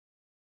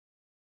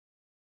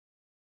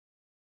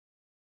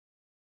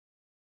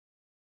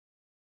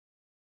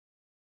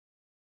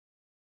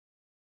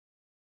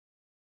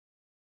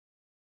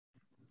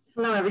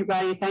Hello,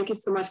 everybody. Thank you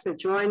so much for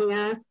joining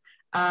us.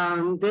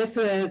 This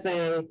was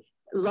a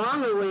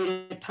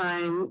long-awaited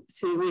time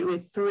to meet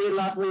with three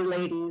lovely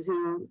ladies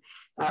who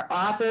are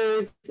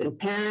authors and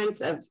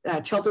parents of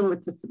children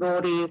with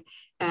disabilities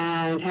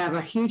and have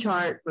a huge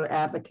heart for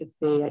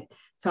advocacy.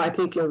 So I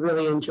think you'll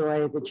really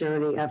enjoy the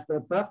journey of the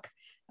book,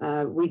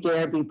 We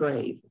Dare Be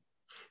Brave.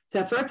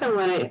 So first I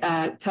want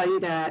to tell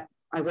you that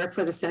I work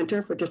for the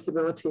Center for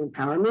Disability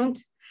Empowerment,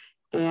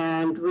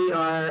 and we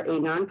are a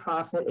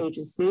nonprofit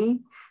agency.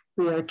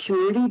 We are a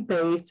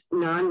community-based,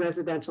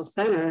 non-residential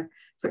center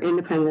for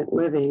independent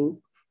living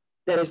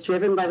that is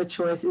driven by the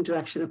choice and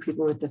direction of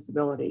people with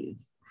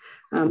disabilities.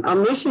 Our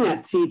mission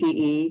at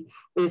CDE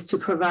is to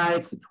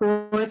provide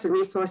supports and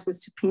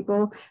resources to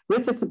people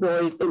with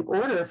disabilities in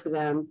order for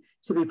them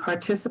to be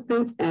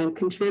participants and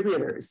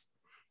contributors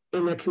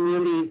in their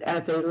communities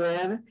as they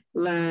live,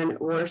 learn,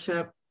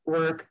 worship,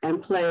 work,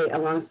 and play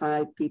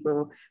alongside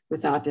people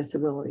without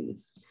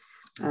disabilities.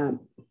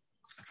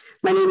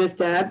 My name is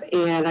Deb,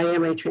 and I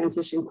am a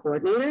transition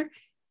coordinator,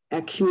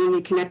 a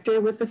community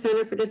connector with the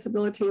Center for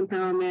Disability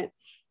Empowerment,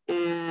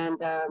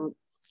 and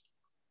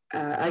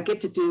I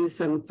get to do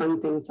some fun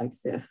things like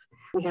this.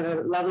 We have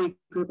a lovely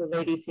group of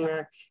ladies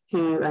here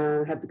who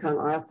have become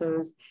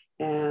authors,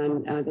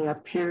 and they are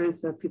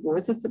parents of people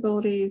with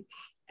disability,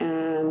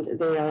 and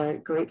they are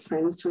great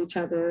friends to each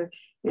other.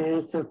 And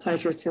it's a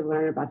pleasure to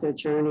learn about their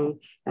journey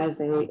as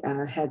they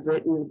had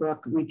written the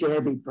book, We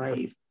Dare Be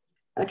Brave.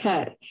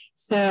 Okay,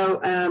 so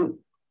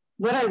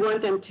what I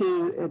want them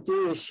to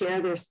do is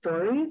share their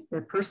stories,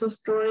 their personal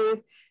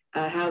stories,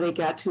 how they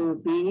got to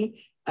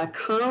be a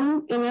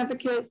calm and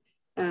advocate,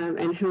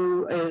 and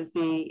who is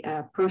the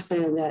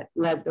person that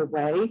led the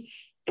way,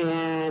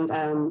 and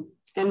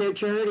their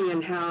journey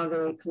and how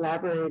they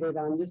collaborated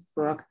on this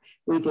book,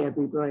 We Dare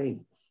Be Brave.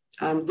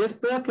 This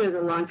book is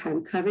a long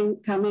time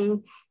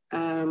coming.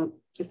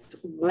 It's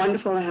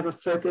wonderful to have a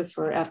focus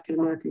for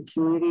African-American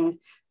communities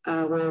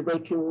where they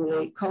can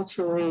relate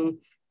culturally,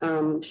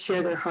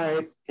 share their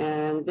hearts,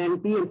 and then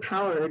be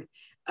empowered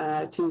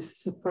to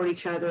support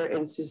each other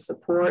and to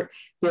support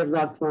their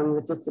loved one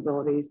with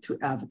disabilities through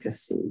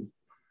advocacy.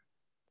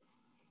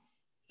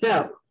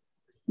 So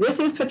this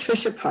is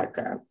Patricia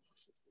Parker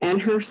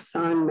and her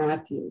son,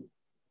 Matthew.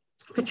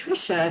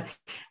 Patricia,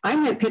 I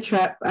met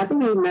Patricia, I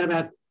think we met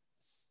about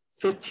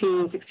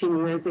 15, 16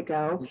 years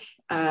ago.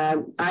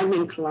 I'm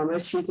in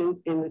Columbus, she's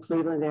in the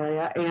Cleveland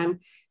area,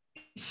 and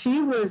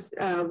she was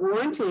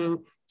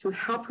wanting to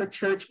help her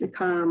church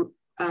become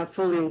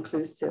fully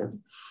inclusive.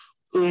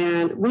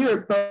 And we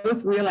were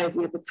both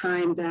realizing at the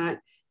time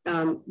that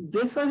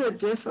this was a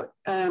different,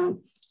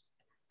 an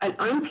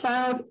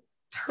unplowed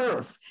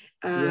turf,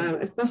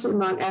 especially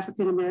among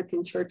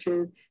African-American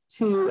churches,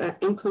 to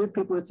include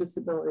people with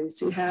disabilities,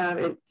 to have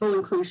a full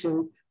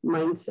inclusion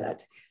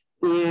mindset.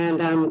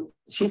 And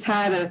she's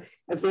had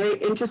a very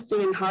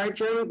interesting and hard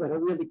journey, but a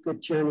really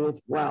good journey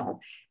as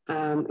well.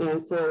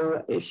 And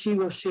so she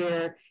will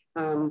share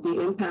the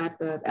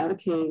impact of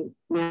advocating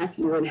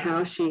Matthew and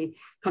how she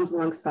comes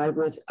alongside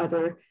with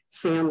other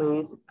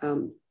families.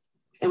 And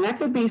that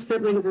could be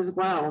siblings as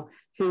well,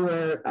 who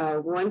are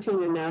wanting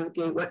to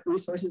navigate what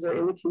resources are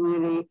in the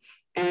community,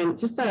 and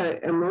just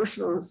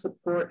emotional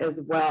support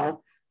as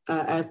well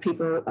as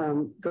people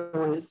go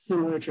on a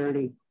similar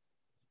journey.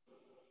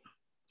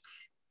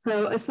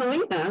 So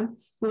Salina,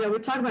 we're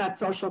talking about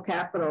social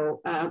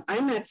capital. I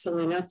met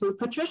Salina through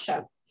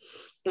Patricia,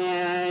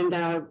 and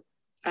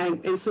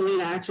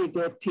Salina actually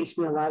did teach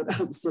me a lot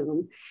about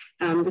Zoom.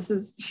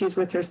 She's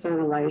with her son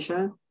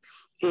Elijah,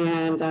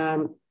 and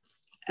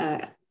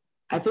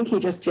I think he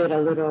just did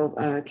a little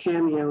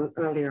cameo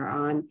earlier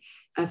on.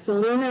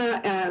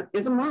 Salina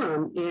is a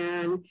mom,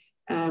 and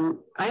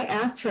I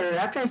asked her,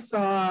 after I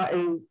saw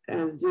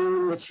a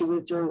Zoom that she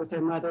was doing with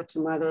her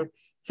mother-to-mother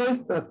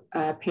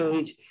Facebook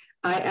page,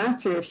 I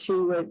asked her if she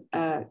would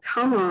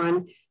come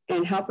on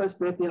and help us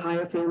with the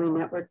Ohio Family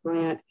Network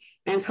grant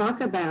and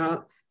talk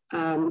about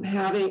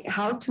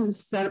how to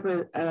set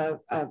up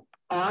a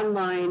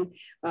online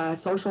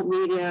social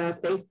media,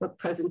 Facebook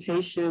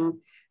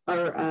presentation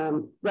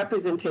or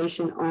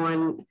representation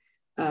on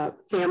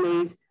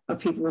families of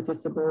people with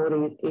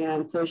disabilities.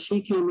 And so she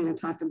came in and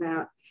talked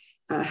about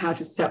how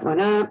to set one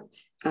up,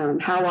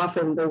 how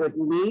often they would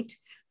meet.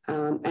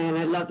 And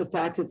I love the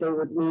fact that they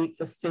would meet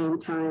the same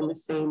time, the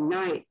same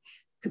night,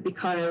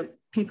 because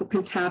people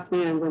can tap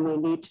in when they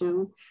need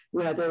to,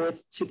 whether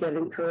it's to get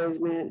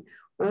encouragement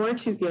or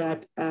to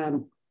get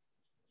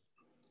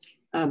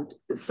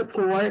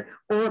support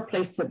or a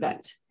place to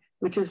vent,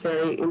 which is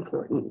very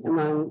important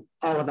among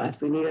all of us.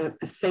 We need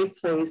a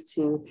safe place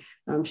to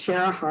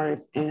share our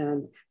hearts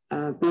and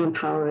be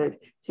empowered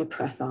to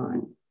press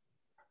on.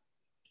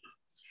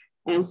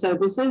 And so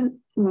this is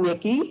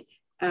Nikki.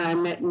 I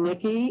met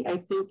Nikki, I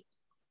think,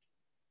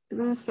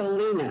 through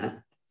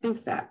Salina, I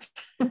think that.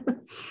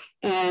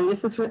 And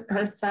this is with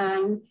her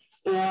son,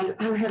 and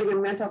I'm having a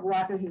mental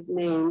block of his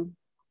name.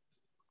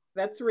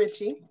 That's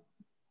Richie.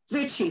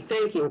 Richie,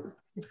 thank you.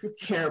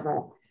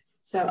 Terrible.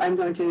 So I'm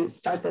going to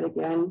start that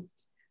again.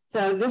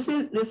 So this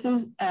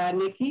is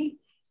Nikki,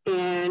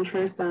 and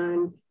her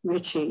son,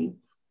 Richie.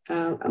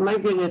 My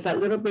goodness, that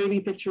little baby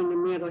picture in the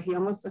middle, he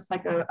almost looks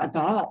like a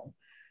doll.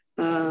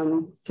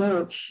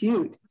 So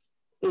cute.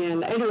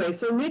 And anyway,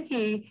 so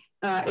Nikki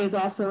is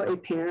also a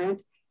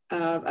parent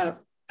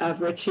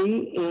of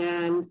Richie,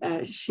 and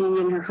she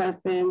and her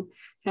husband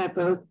have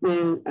both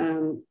been,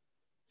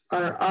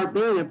 are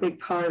being a big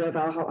part of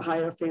our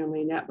Ohio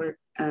Family Network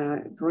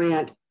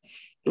grant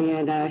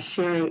and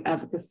sharing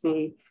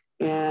advocacy.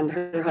 And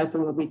her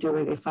husband will be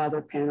doing a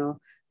father panel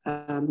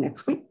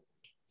next week.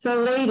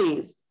 So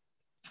ladies,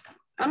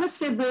 I'm a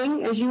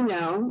sibling, as you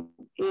know,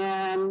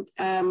 and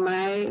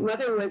my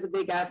mother was a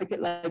big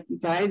advocate like you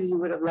guys. You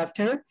would have loved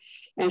her,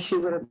 and she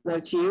would have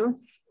loved you.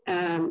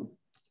 And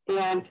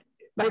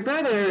my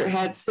brother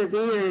had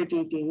severe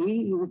DD.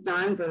 He was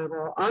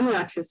nonverbal on the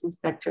autism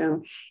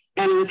spectrum,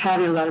 and he was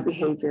having a lot of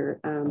behavior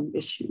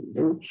issues.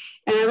 And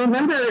I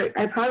remember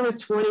I probably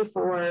was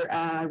 24.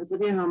 I was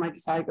living at home. I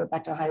decided to go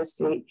back to Ohio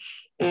State,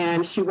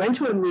 and she went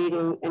to a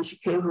meeting, and she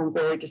came home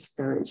very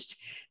discouraged.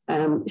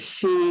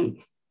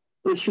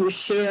 She was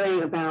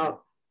sharing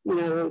about, you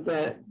know,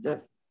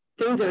 the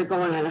things that are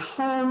going on at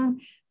home.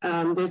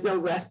 There's no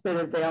respite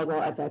available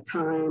at that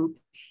time.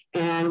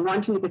 And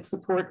wanting to get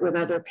support with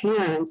other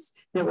parents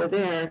that were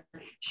there,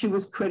 she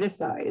was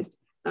criticized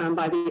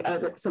by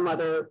some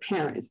other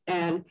parents.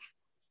 And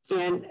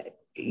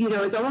you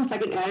know, it's almost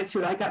like an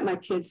attitude, I got my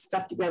kids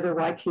stuff together,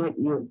 why can't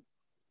you?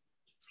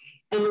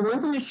 And the one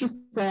thing that she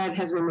said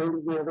has remained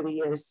with me over the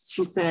years.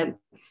 She said,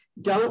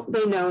 don't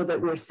they know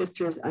that we're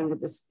sisters under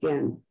the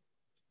skin?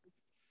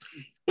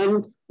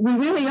 And we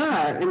really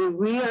are. I mean,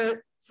 we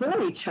are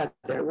for each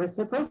other. We're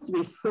supposed to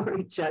be for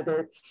each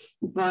other,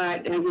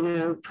 but you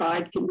know,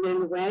 pride can get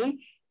in the way.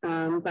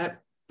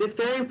 But it's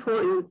very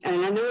important,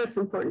 and I know it's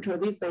important to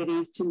these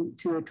ladies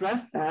to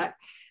address that.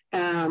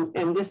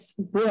 And this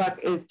book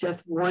is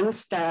just one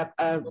step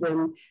of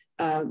them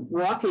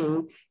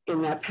walking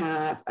in that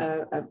path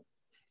of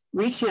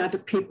reaching out to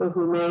people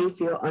who may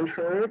feel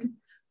unheard,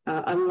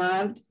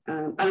 unloved,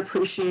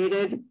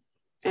 unappreciated,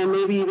 and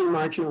maybe even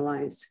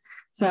marginalized.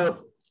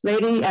 So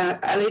ladies,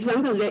 I'm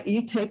going to let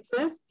you take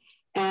this,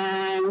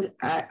 and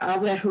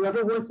I'll let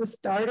whoever wants to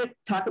start it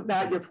talk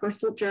about your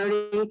personal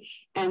journey,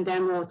 and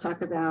then we'll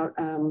talk about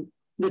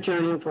the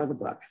journey for the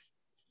book.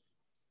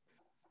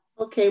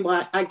 Okay,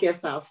 well, I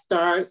guess I'll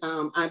start.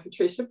 I'm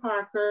Patricia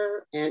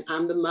Parker, and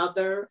I'm the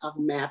mother of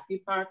Matthew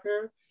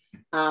Parker.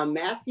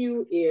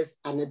 Matthew is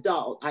an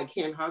adult. I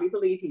can hardly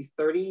believe he's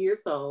 30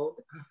 years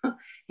old.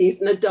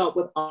 He's an adult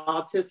with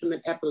autism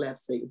and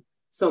epilepsy.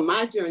 So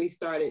my journey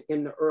started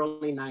in the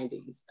early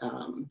 90s.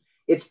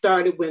 It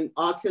started when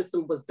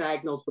autism was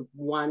diagnosed with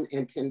 1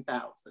 in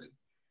 10,000.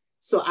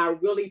 So I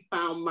really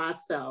found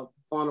myself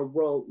on a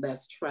road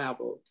less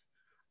traveled.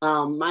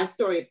 My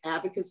story of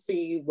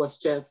advocacy was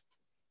just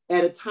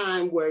at a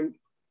time where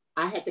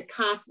I had to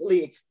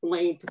constantly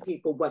explain to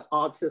people what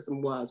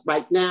autism was.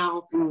 Right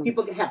now,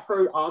 people have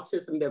heard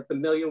autism, they're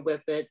familiar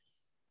with it.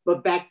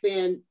 But back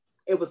then,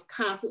 it was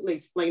constantly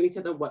explaining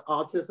to them what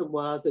autism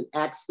was and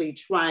actually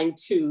trying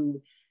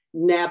to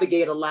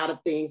navigate a lot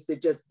of things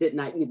that just did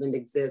not even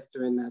exist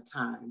during that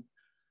time.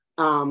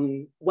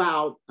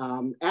 While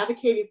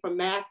advocating for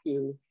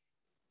Matthew,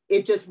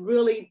 it just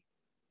really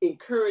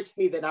encouraged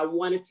me that I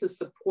wanted to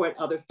support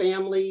other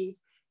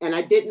families, and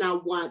I did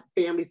not want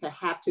families to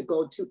have to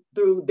go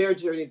through their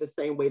journey the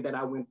same way that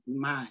I went through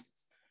mine.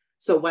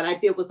 So what I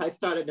did was I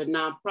started a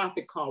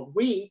nonprofit called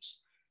REACH,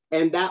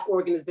 and that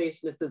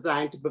organization is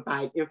designed to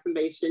provide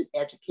information,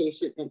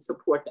 education, and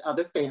support to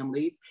other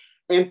families.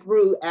 And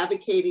through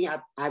advocating,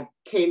 I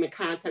came in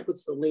contact with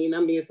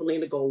Salina. Me and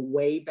Salina go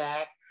way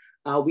back.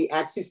 We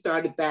actually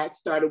started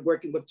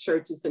working with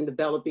churches and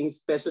developing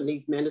special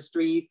needs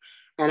ministries.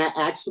 And I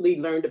actually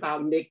learned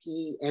about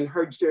Nikki and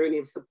her journey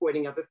of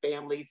supporting other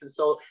families. And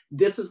so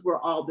this is where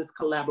all this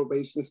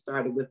collaboration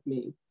started with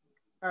me.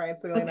 All right,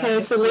 Salina. Okay,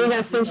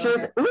 Salina, since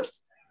you're,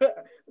 oops.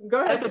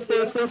 Go ahead.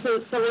 Since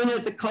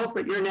Salina's the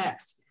culprit, you're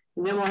next.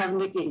 And then we'll have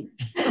Nikki.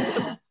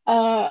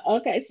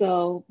 Okay,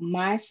 so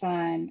my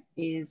son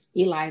is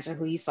Elijah,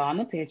 who you saw in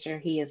the picture.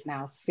 He is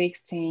now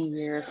 16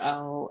 years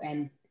old.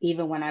 And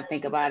even when I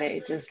think about it,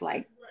 it's just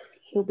like,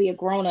 he'll be a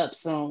grown-up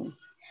soon.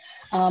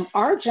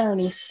 Our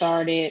journey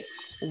started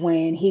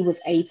when he was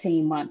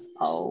 18 months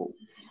old.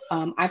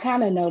 I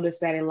kind of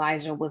noticed that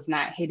Elijah was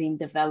not hitting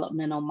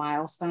developmental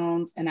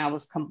milestones, and I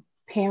was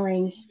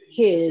comparing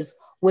his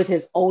with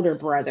his older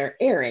brother,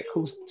 Eric,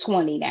 who's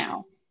 20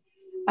 now.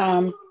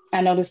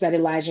 I noticed that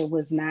Elijah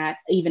was not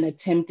even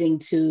attempting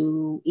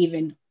to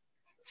even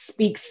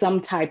speak some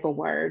type of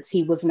words.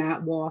 He was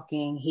not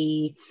walking.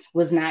 He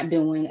was not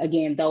doing,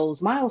 again,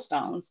 those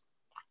milestones.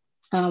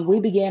 We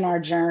began our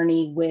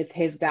journey with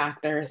his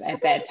doctors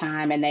at that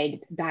time, and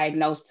they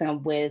diagnosed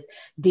him with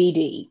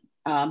DD,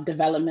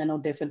 developmental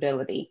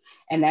disability.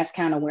 And that's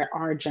kind of where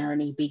our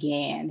journey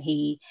began.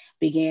 He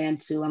began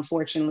to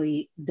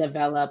unfortunately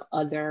develop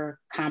other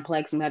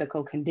complex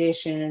medical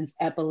conditions,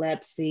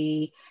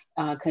 epilepsy,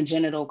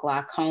 congenital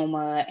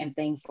glaucoma, and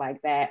things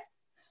like that.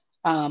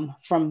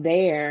 From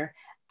there,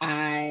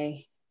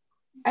 I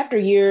after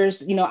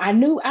years, I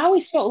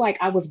always felt like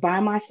I was by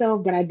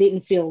myself, but I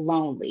didn't feel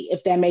lonely,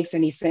 if that makes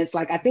any sense.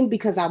 Like, I think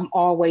because I'm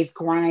always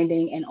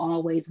grinding and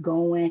always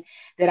going,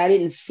 that I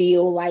didn't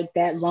feel like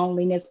that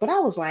loneliness. But I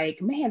was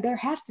like, man, there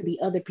has to be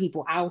other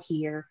people out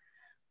here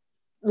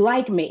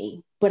like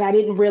me, but I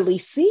didn't really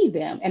see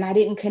them and I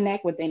didn't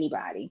connect with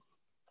anybody.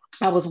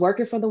 I was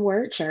working for the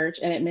Word Church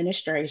and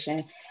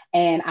administration,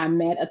 and I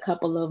met a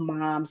couple of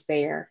moms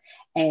there.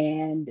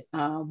 And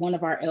one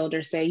of our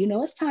elders said,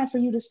 it's time for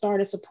you to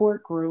start a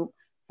support group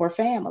for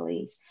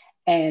families.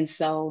 And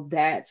so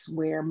that's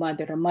where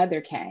Mother to Mother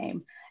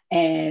came.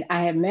 And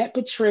I had met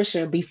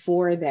Patricia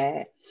before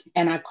that,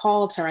 and I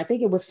called her. I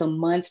think it was some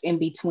months in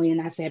between.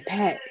 I said,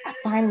 Pat,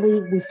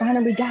 we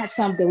finally got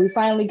something. We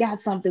finally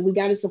got something. We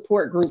got a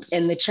support group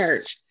in the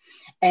church.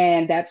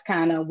 And that's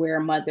kind of where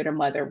Mother to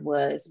Mother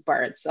was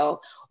birthed. So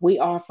we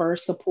offer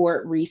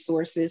support,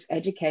 resources,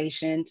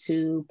 education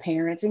to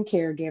parents and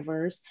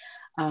caregivers.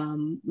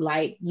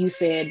 Like you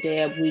said,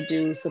 Deb, we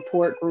do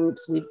support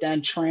groups, we've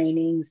done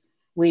trainings,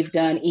 we've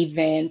done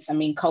events. I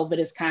mean, COVID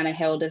has kind of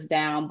held us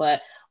down,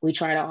 but we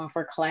try to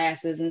offer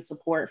classes and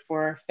support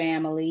for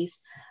families.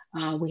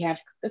 We have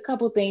a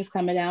couple of things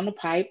coming down the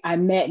pipe. I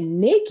met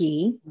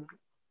Nikki.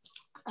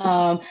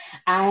 I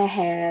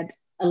had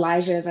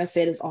Elijah, as I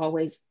said, is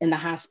always in the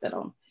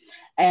hospital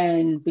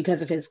and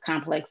because of his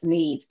complex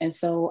needs. And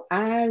so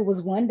I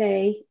was one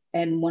day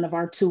in one of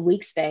our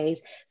 2-week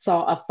stays,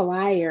 saw a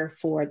flyer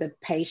for the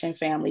Patient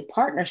Family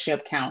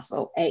Partnership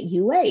Council at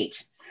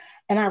UH.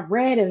 And I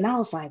read it and I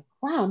was like,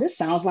 wow, this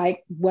sounds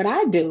like what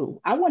I do.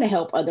 I want to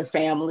help other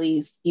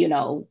families,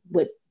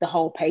 with the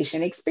whole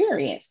patient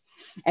experience.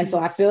 And so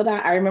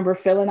I remember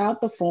filling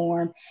out the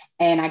form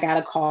and I got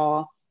a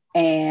call.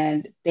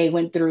 And they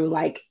went through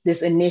like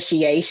this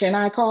initiation,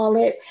 I call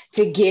it,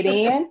 to get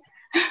in.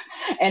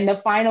 And the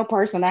final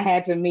person I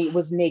had to meet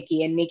was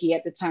Nikki. And Nikki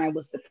at the time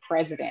was the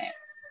president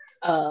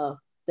of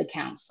the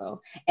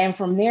council. And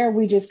from there,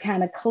 we just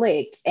kind of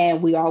clicked.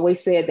 And we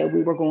always said that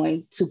we were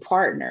going to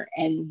partner,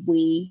 and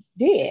we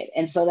did.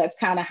 And so that's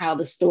kind of how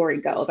the story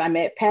goes. I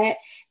met Pat,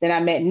 then I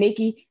met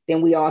Nikki,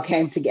 then we all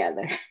came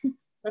together.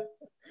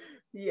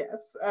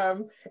 Yes.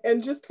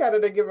 And just kind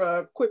of to give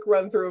a quick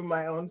run through of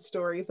my own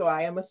story. So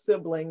I am a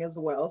sibling as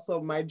well.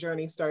 So my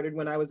journey started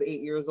when I was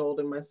 8 years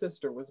old and my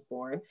sister was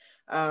born.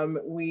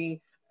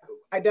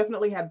 I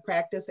definitely had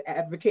practice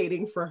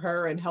advocating for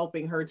her and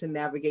helping her to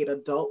navigate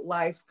adult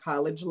life,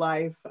 college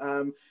life,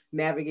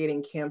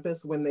 navigating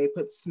campus when they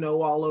put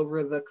snow all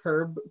over the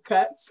curb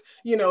cuts,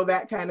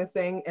 that kind of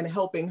thing, and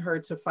helping her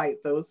to fight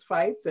those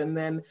fights. And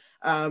then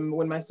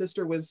when my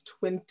sister was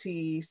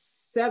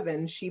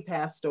 27, she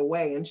passed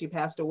away, and she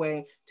passed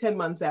away 10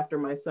 months after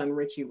my son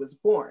Richie was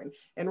born.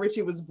 And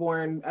Richie was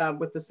born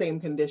with the same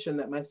condition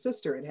that my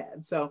sister had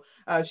had. So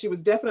she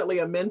was definitely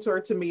a mentor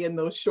to me in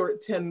those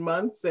short 10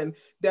 months and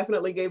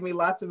definitely gave me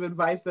lots of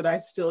advice that I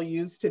still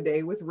use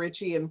today with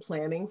Richie and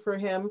planning for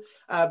him.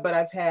 But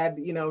I've had,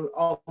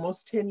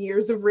 almost 10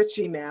 years of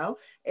Richie now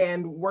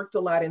and worked a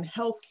lot in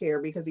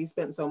healthcare because he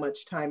spent so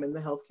much time in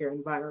the healthcare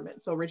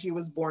environment. So Richie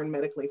was born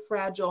medically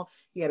fragile.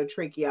 He had a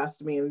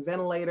tracheostomy and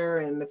ventilator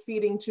and a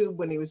feeding tube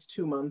when he was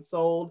 2 months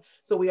old.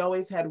 So we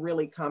always had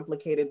really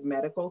complicated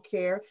medical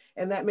care.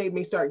 And that made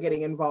me start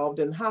getting involved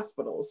in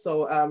hospitals.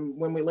 So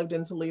when we lived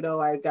in Toledo,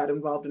 I got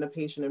involved in a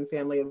patient and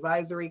family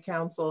advisory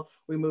council.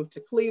 We moved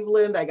to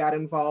Cleveland. I got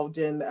involved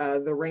in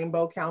the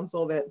Rainbow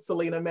Council that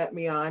Salina met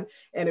me on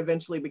and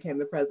eventually became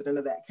the president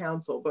of that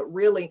council. But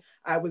really,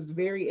 I was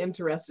very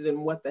interested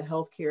in what the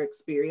healthcare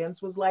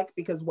experience was like,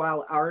 because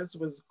while ours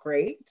was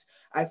great,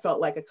 I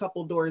felt like a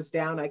couple doors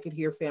down, I could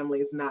hear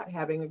families not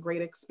having a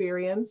great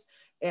experience.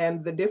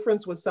 And the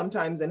difference was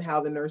sometimes in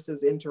how the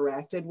nurses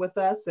interacted with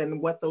us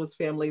and what those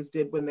families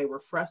did when they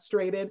were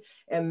frustrated,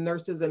 and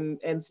nurses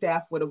and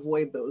staff would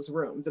avoid those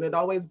rooms. And it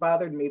always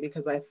bothered me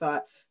because I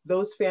thought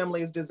those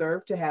families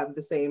deserve to have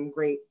the same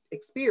great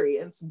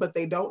experience, but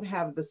they don't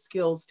have the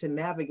skills to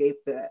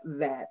navigate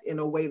that in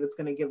a way that's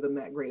going to give them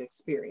that great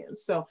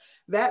experience. So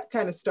that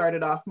kind of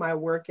started off my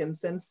work. And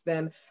since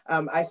then,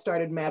 I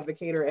started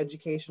Madvocator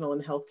Educational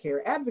and Healthcare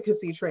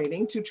Advocacy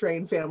Training to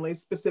train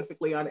families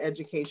specifically on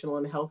educational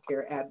and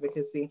healthcare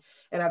advocacy.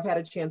 And I've had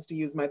a chance to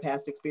use my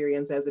past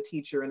experience as a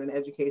teacher and an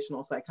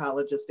educational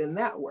psychologist in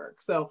that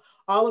work. So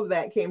all of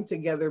that came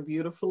together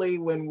beautifully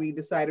when we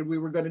decided we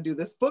were going to do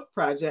this book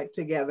project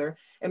together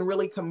and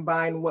really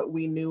combine what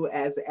we knew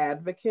as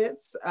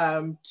advocates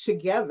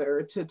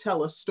together to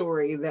tell a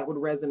story that would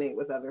resonate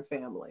with other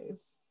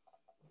families.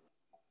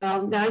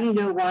 Well, now you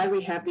know why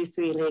we have these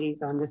three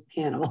ladies on this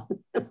panel.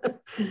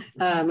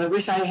 I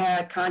wish I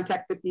had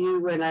contact with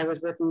you when I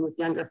was working with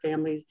younger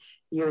families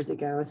years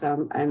ago.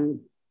 So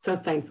I'm so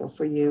thankful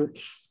for you.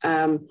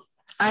 I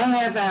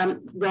have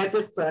read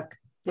this book,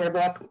 their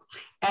book,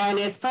 and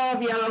it's full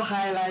of yellow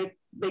highlights,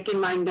 making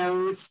my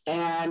nose.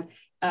 And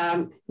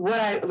what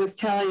I was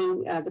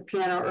telling the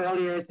piano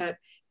earlier is that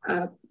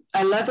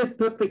I love this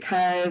book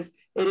because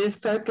it is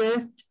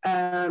focused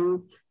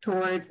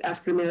towards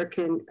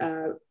African-American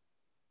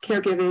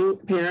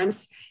caregiving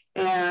parents.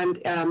 And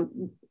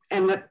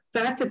and the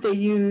fact that they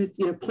use,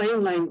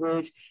 plain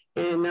language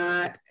and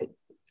not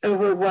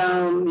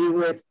overwhelm you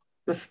with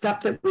the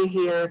stuff that we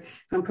hear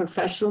from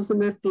professionals in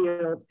the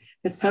field,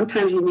 that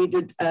sometimes you need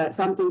to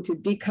something to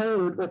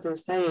decode what they're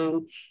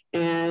saying.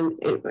 And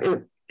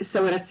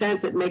so in a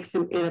sense, it makes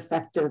them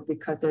ineffective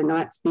because they're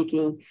not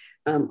speaking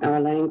our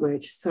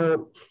language.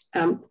 So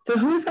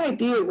whose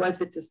idea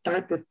was it to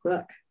start this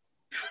book?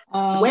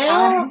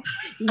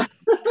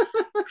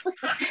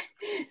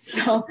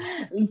 So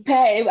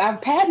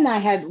Pat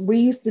and we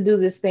used to do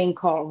this thing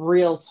called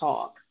Real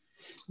Talk,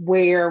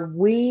 where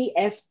we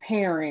as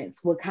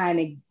parents would kind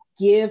of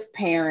give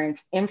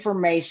parents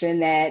information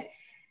that,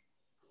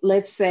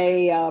 let's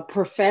say,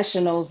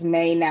 professionals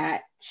may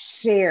not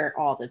share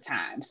all the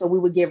time. So we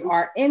would give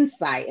our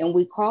insight, and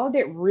we called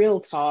it Real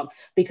Talk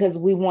because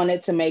we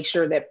wanted to make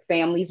sure that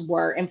families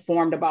were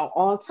informed about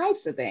all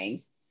types of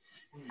things.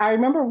 I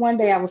remember one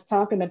day I was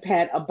talking to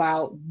Pat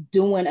about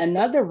doing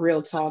another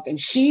Real Talk, and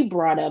she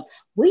brought up,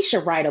 we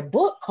should write a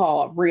book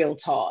called Real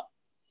Talk.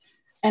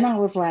 And I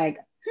was like,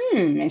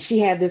 and she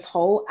had this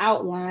whole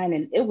outline,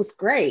 and it was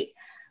great.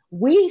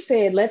 We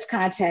said, let's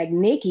contact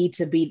Nikki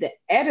to be the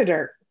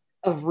editor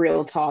of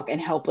Real Talk and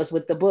help us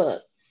with the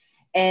book.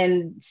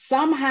 And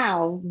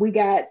somehow we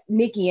got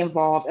Nikki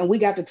involved, and we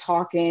got to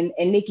talking.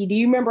 And Nikki, do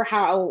you remember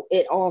how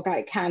it all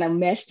got kind of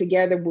meshed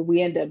together when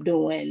we ended up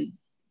doing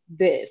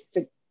this?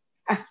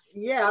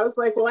 Yeah, I was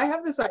like, well, I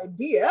have this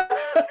idea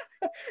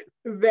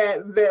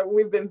that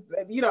we've been,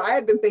 I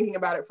had been thinking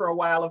about it for a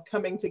while, of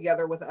coming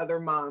together with other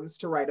moms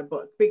to write a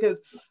book,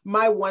 because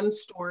my one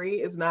story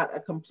is not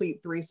a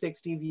complete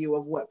 360 view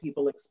of what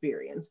people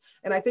experience.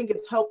 And I think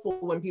it's helpful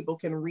when people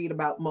can read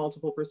about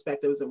multiple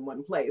perspectives in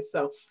one place.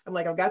 So I'm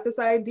like, I've got this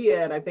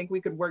idea, and I think we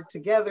could work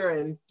together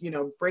and,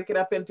 break it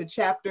up into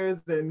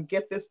chapters and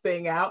get this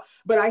thing out.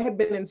 But I had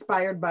been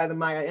inspired by the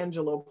Maya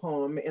Angelou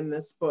poem in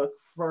this book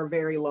for a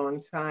very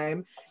long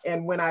time.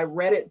 And when I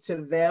read it to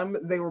them,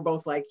 they were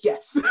both like,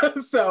 yes.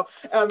 So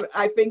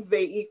I think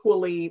they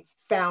equally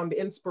found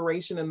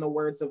inspiration in the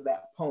words of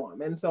that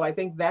poem. And so I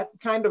think that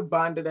kind of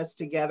bonded us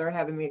together,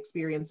 having the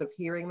experience of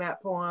hearing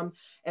that poem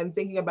and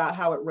thinking about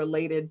how it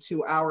related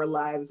to our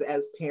lives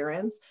as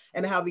parents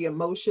and how the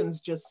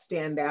emotions just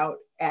stand out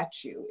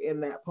at you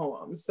in that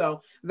poem.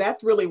 So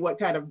that's really what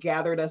kind of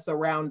gathered us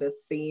around a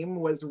theme,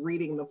 was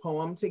reading the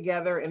poem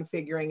together and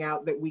figuring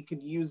out that we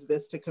could use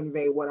this to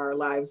convey what our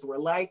lives were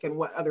like and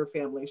what other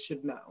families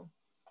should know.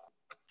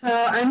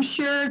 So I'm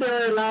sure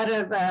there are a lot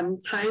of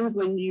times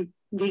when you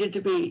needed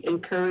to be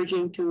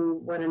encouraging to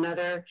one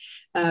another.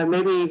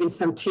 Maybe even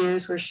some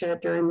tears were shed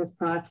during this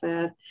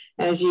process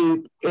as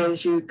you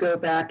go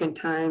back in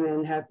time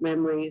and have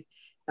memories,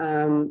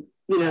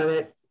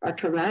 that are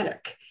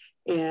traumatic.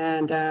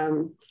 And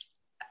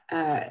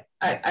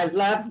I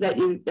love that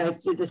you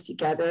guys did this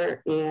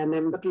together, and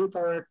I'm looking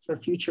forward for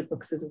future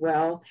books as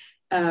well.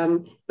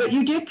 But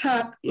you did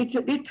talk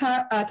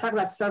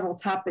about several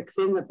topics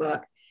in the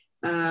book.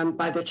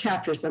 By the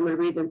chapters, so I'm going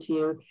to read them to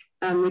you.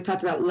 We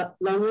talked about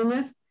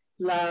loneliness,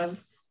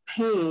 love,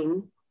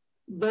 pain,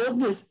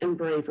 boldness and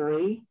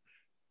bravery,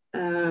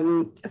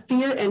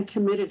 fear and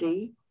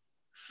timidity,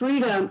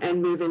 freedom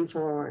and moving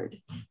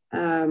forward.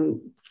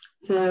 Who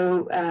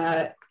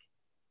I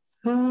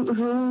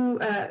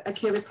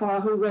can't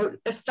recall who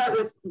wrote. Let's start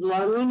with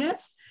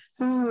loneliness.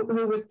 Who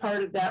was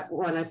part of that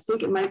one? I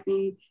think it might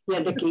be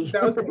Nikki.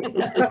 That was me.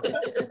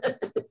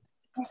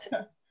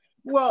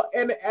 Well,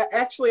 and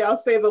actually, I'll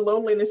say the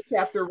loneliness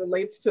chapter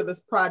relates to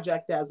this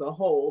project as a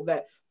whole,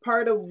 that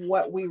part of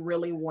what we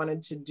really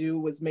wanted to do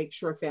was make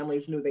sure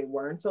families knew they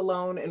weren't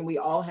alone. And we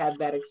all had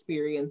that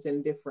experience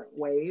in different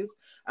ways.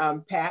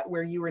 Pat,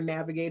 where you were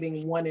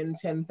navigating 1 in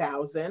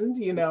 10,000,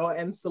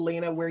 and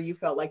Salina, where you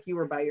felt like you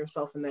were by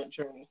yourself in that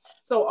journey.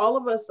 So all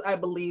of us, I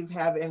believe,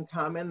 have in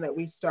common that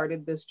we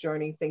started this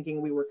journey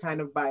thinking we were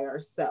kind of by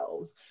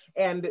ourselves.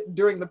 And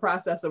during the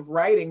process of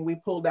writing, we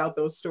pulled out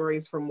those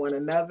stories from one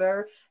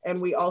another.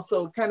 And we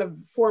also kind of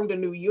formed a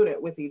new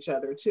unit with each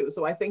other too.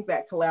 So I think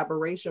that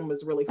collaboration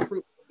was really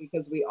fruitful,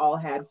 because we all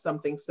had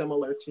something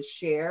similar to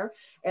share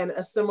and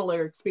a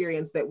similar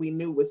experience that we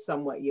knew was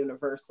somewhat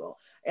universal.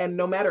 And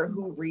no matter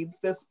who reads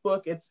this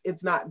book,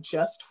 it's not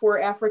just for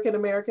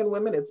African-American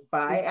women, it's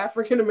by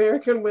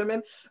African-American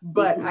women.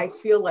 But I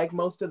feel like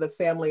most of the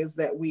families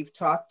that we've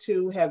talked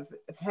to have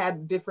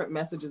had different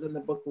messages in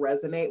the book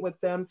resonate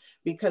with them,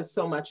 because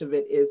so much of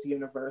it is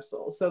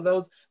universal. So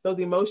those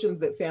emotions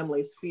that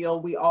families feel,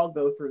 we all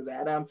go through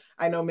that.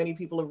 I know many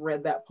people have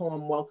read that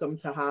poem, Welcome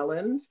to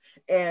Holland,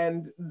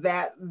 and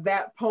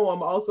that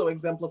poem also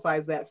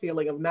exemplifies that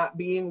feeling of not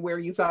being where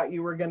you thought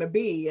you were going to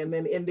be and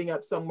then ending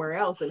up somewhere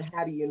else, and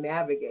how do you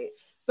navigate?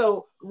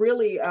 So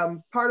really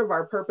part of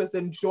our purpose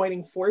in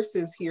joining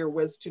forces here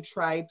was to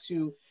try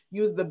to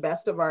use the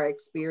best of our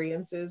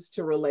experiences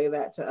to relay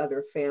that to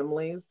other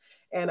families.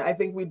 And I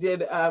think we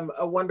did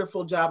a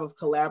wonderful job of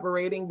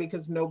collaborating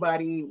because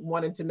nobody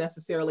wanted to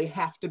necessarily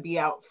have to be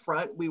out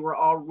front. We were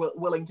all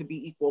willing to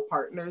be equal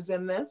partners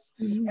in this.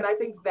 Mm-hmm. And I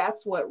think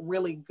that's what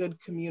really good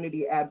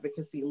community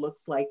advocacy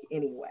looks like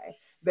anyway,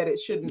 that it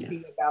shouldn't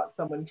be about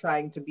someone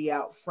trying to be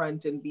out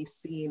front and be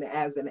seen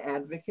as an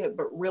advocate,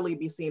 but really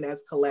be seen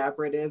as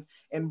collaborative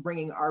and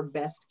bringing our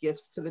best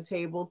gifts to the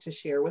table to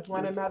share with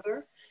one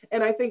another.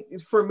 And I think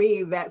for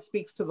me, that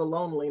speaks to the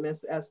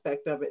loneliness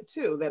aspect of it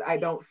too, that I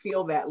don't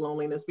feel that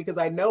loneliness because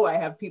I know I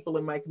have people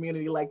in my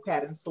community like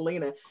Pat and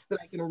Salina that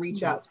I can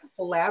reach out to,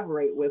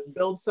 collaborate with,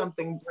 build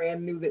something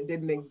brand new that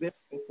didn't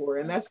exist before.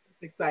 And that's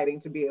exciting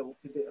to be able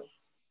to do.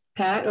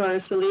 Pat or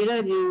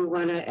Salina, do you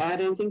want to add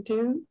anything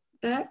to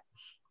that?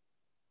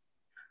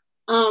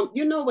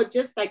 You know what,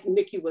 just like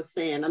Nikki was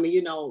saying, I mean,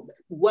 you know,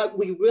 what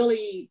we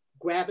really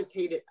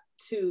gravitated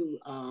to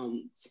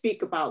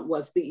speak about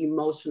was the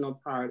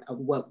emotional part of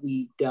what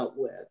we dealt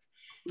with.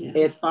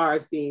 As far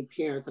as being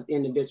parents of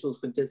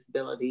individuals with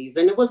disabilities.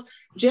 And it was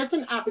just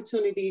an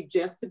opportunity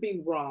just to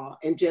be raw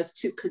and just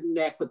to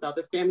connect with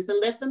other families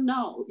and let them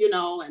know, you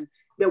know, and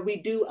that we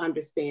do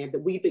understand that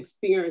we've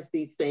experienced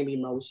these same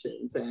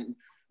emotions. And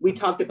we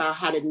talked about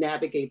how to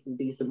navigate through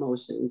these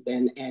emotions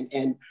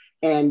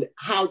and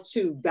how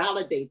to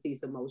validate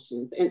these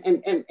emotions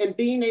and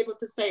being able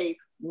to say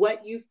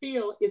what you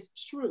feel is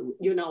true,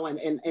 you know,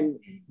 and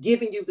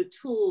giving you the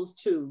tools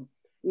to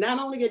not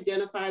only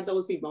identify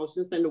those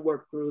emotions and to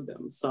work through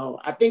them. So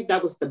I think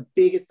that was the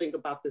biggest thing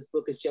about this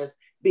book, is just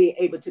being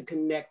able to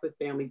connect with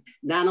families,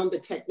 not on the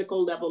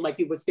technical level, like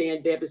you were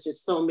saying, Deb, there's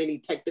just so many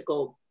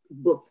technical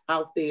books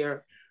out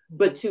there,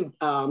 but to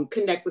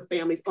connect with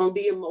families on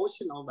the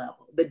emotional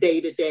level, the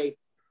day-to-day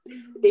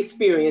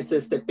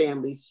experiences that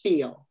families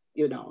feel,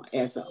 you know,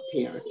 as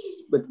parents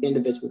with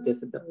individual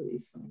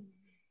disabilities. So.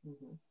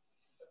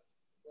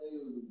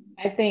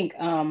 I think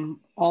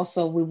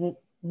also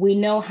we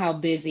know how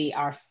busy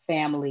our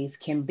families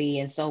can be.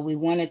 And so we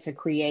wanted to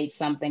create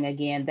something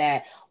again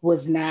that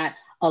was not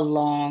a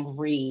long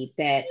read,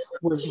 that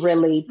was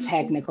really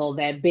technical,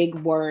 that big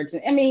words.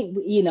 I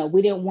mean, you know,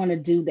 we didn't want to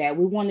do that.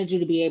 We wanted you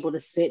to be able to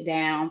sit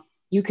down.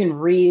 You can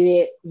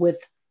read it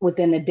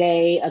within a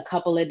day, a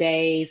couple of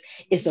days.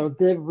 It's a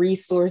good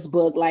resource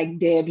book. Like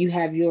Deb, you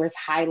have yours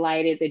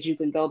highlighted that you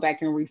can go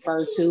back and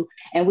refer to.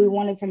 And we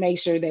wanted to make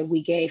sure that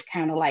we gave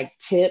kind of like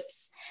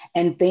tips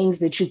and things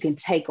that you can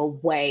take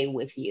away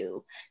with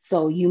you.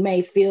 So you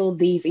may feel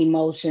these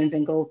emotions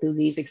and go through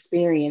these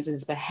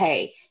experiences, but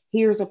hey,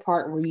 here's a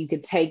part where you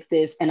could take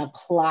this and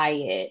apply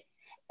it.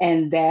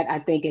 And that I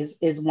think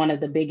is one of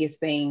the biggest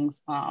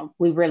things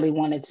we really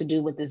wanted to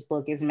do with this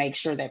book, is make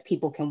sure that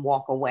people can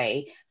walk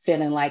away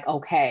feeling like,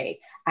 okay,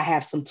 I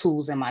have some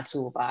tools in my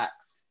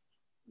toolbox.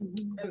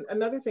 And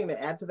another thing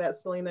to add to that,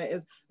 Salina,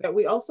 is that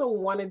we also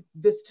wanted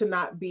this to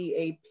not be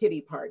a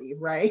pity party,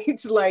 right?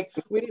 Like,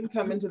 we didn't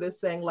come into this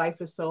saying life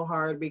is so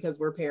hard because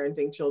we're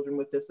parenting children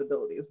with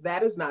disabilities.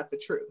 That is not the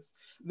truth.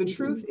 The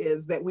truth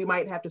is that we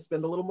might have to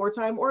spend a little more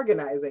time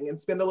organizing and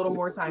spend a little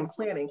more time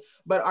planning,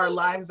 but our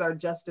lives are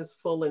just as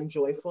full and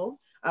joyful,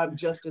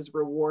 just as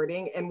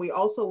rewarding. And we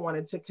also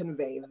wanted to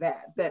convey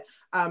that,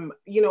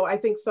 you know, I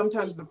think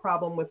sometimes the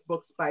problem with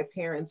books by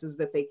parents is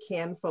that they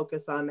can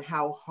focus on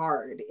how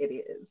hard it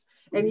is.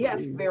 And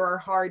yes, there are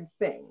hard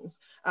things.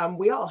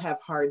 We all have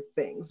hard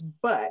things,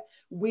 but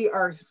we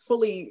are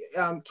fully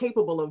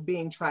capable of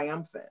being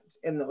triumphant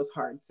in those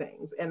hard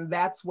things. And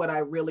that's what I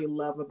really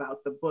love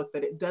about the book,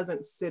 that it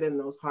doesn't sit in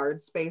those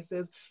hard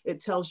spaces.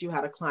 It tells you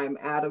how to climb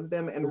out of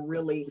them and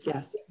really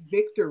get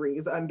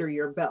victories under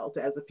your belt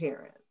as a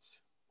parent.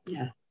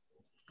 Yeah.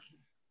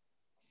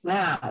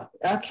 Wow.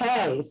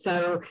 Okay.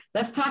 So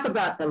let's talk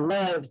about the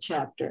love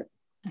chapter.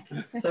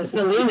 So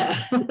Salina.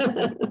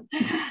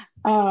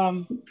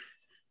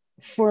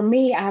 For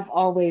me, I've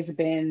always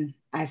been,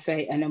 I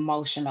say, an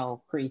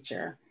emotional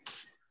creature.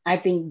 I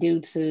think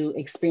due to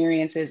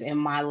experiences in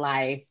my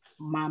life,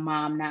 my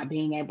mom not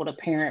being able to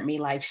parent me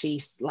like she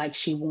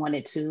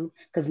wanted to,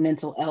 because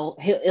mental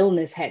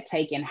illness had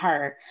taken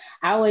her.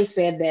 I always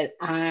said that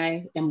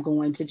I am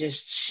going to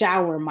just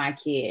shower my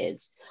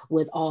kids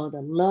with all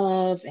the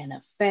love and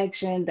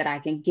affection that I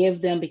can give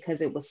them,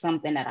 because it was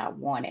something that I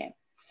wanted.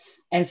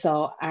 And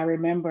so I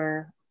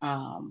remember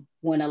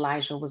when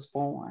Elijah was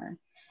born,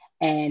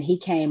 and he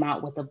came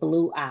out with a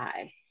blue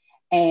eye,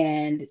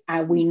 and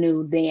we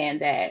knew then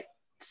that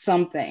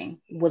something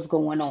was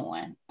going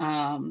on.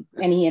 And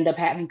he ended up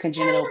having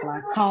congenital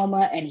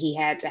glaucoma, and he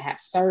had to have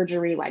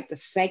surgery like the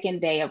second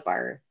day of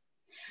birth.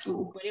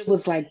 But it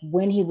was like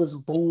when he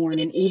was born,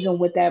 and even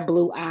with that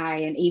blue eye,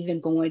 and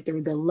even going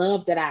through, the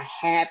love that I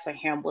had for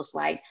him was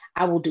like,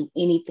 I will do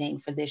anything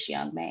for this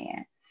young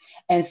man.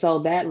 And so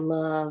that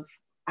love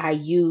I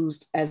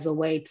used as a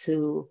way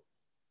to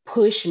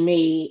push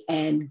me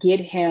and get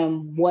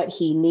him what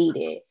he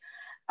needed.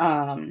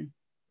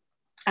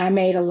 I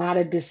made a lot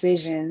of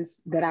decisions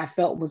that I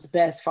felt was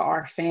best for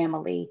our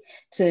family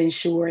to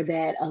ensure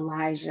that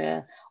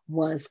Elijah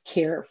was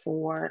cared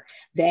for,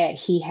 that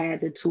he had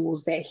the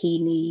tools that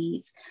he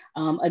needs.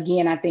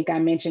 Again, I think I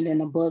mentioned in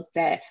the book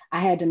that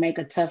I had to make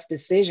a tough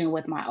decision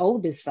with my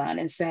oldest son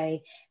and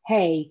say,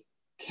 hey,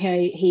 can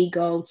he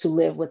go to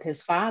live with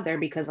his father,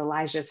 because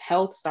Elijah's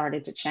health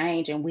started to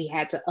change and we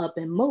had to up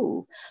and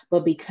move.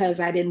 But because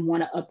I didn't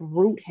want to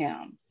uproot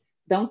him,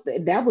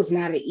 that was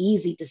not an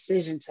easy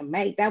decision to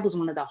make. That was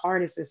one of the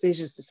hardest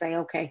decisions to say,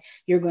 okay,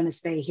 you're going to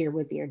stay here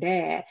with your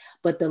dad.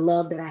 But the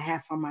love that I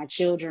have for my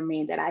children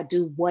mean that I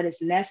do what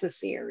is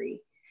necessary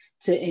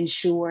to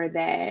ensure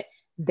that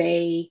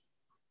they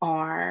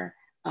are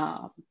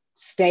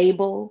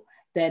stable,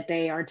 that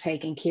they are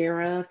taken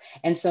care of.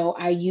 And so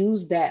I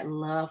use that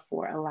love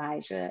for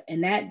Elijah,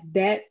 and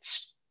that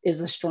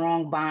is a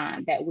strong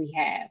bond that we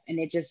have. And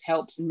it just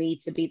helps me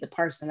to be the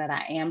person that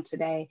I am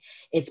today.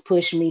 It's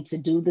pushed me to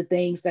do the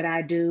things that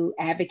I do,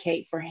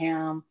 advocate for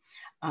him.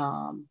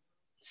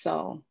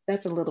 So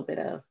that's a little bit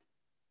of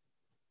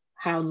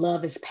how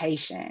love is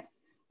patient.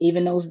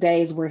 Even those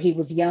days where he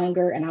was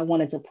younger and I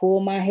wanted to pull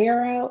my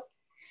hair out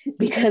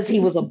because he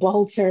was a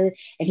bolter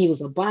and he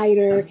was a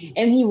biter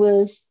and he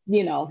was,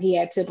 he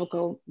had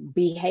typical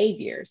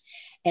behaviors.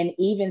 And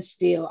even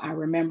still, I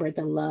remember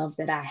the love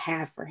that I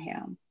have for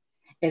him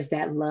is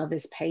that love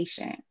is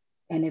patient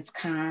and it's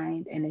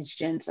kind and it's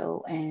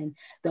gentle. And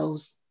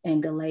those in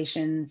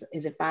Galatians,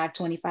 is it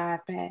 5:25,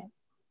 Pat?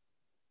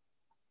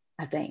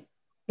 I think.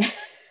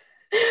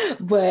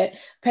 But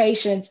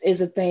patience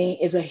is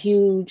a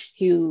huge,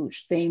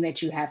 huge thing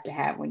that you have to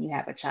have when you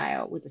have a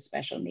child with a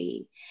special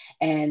need.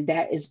 And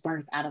that is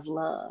birthed out of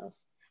love.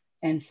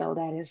 And so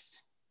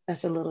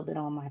that's a little bit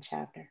on my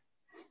chapter.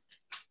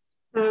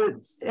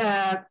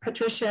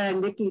 Patricia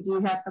and Nikki, do you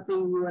have something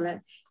you want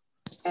to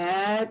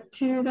add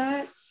to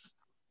that?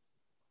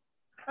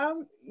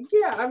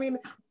 Yeah, I mean,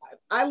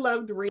 I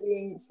loved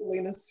reading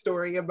Salina's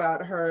story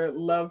about her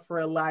love for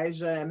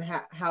Elijah and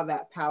how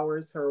that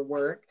powers her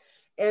work.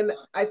 And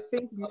I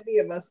think many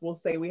of us will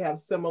say we have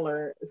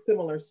similar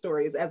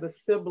stories. As a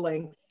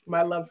sibling,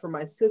 my love for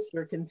my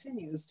sister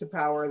continues to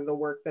power the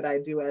work that I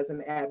do as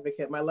an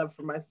advocate. My love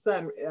for my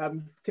son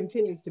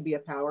continues to be a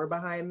power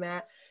behind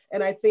that.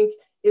 And I think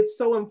it's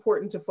so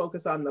important to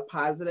focus on the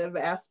positive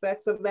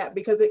aspects of that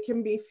because it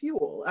can be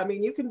fuel. I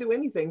mean, you can do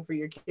anything for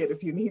your kid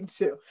if you need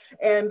to.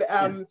 And,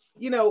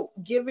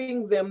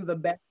 giving them the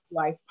best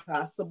life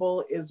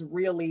possible is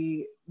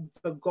really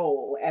the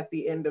goal at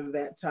the end of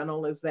that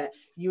tunnel, is that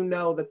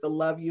that the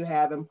love you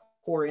have and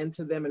pour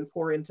into them and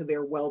pour into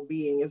their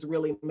well-being is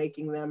really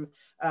making them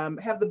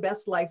have the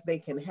best life they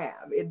can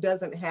have. It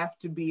doesn't have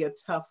to be a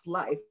tough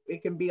life.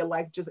 It can be a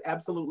life just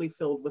absolutely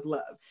filled with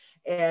love.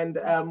 And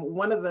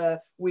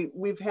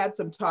we've had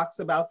some talks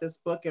about this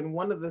book, and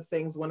one of the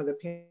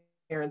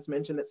parents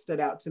mentioned that stood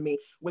out to me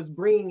was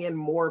bringing in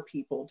more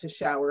people to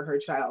shower her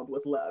child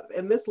with love.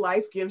 And this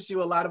life gives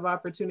you a lot of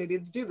opportunity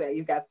to do that.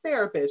 You've got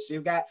therapists,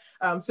 you've got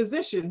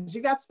physicians,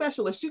 you got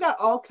specialists, you got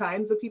all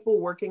kinds of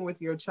people working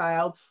with your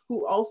child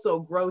who also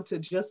grow to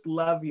just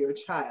love your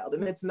child.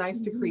 And it's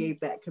nice to create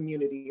that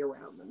community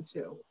around them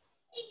too.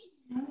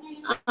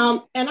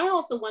 And I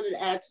also wanted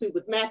to add too,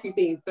 with Matthew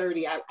being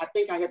 30, I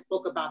think I had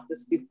spoke about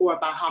this before,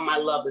 about how my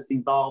love has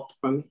evolved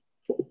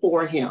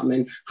for him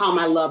and how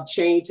my love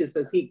changes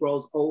as he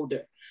grows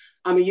older.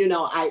 I mean,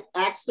 I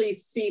actually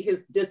see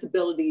his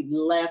disability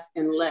less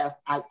and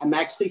less. I'm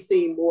actually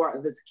seeing more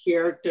of his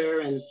character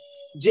and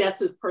just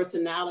his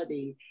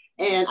personality.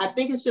 And I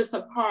think it's just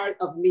a part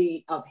of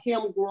me, of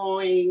him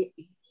growing,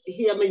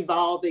 him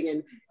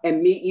evolving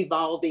and me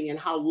evolving, and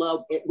how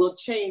love, it will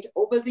change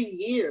over the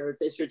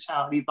years as your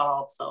child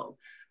evolves. So,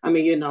 I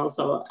mean,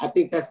 so I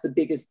think that's the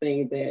biggest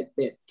thing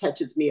that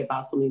touches me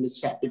about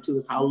Salina's chapter 2,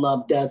 is how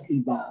love does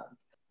evolve.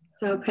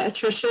 So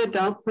Patricia,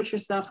 don't put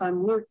yourself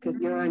on mute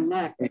because you're on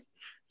next.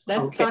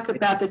 Let's talk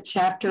about the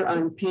chapter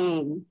on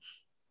pain.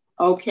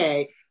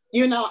 Okay.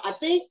 I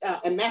think,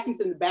 and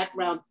Matthew's in the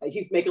background,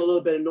 he's making a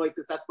little bit of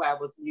noises. That's why I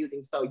was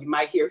muting. So you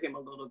might hear him a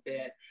little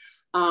bit.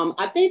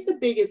 I think the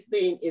biggest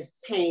thing is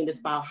pain. It's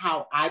about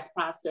how I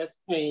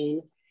process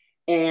pain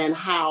and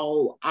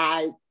how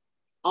I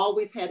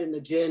always had an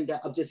agenda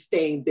of just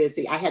staying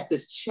busy. I had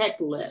this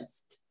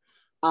checklist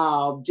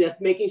of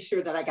just making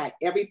sure that I got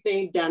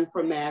everything done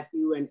for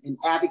Matthew and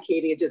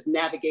advocating and just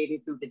navigating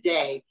through the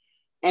day.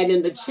 And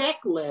in the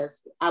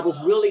checklist, I was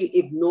really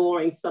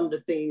ignoring some of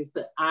the things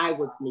that I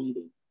was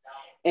needing.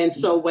 And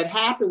so what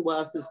happened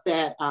was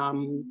that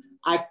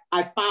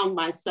I found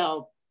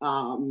myself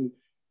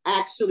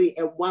actually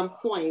at one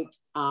point,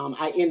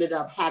 I ended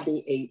up having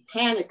a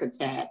panic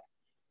attack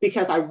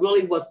because I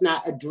really was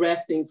not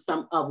addressing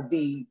some of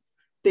the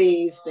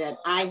things that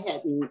I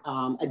hadn't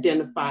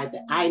identified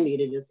that I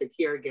needed as a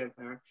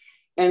caregiver.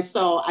 And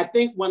so I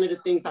think one of the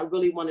things I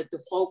really wanted to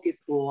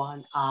focus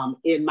on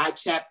in my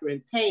chapter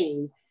in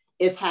pain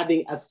is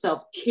having a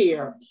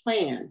self-care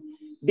plan,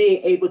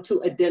 being able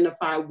to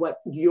identify what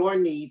your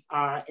needs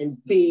are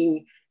and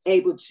being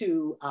able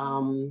to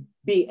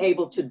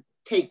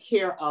take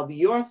care of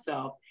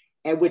yourself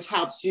and which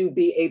helps you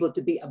be able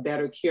to be a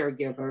better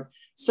caregiver.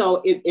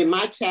 So in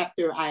my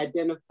chapter, I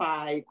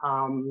identified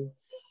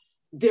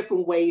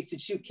different ways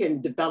that you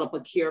can develop a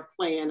care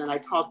plan. And I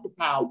talked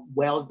about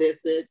well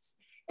visits,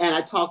 and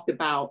I talked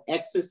about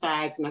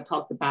exercise, and I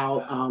talked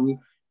about,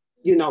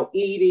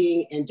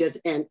 eating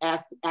and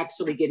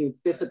actually getting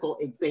physical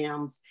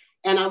exams.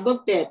 And I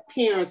looked at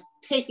parents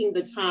taking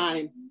the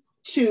time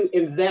to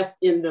invest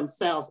in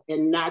themselves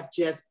and not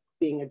just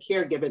being a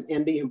caregiver,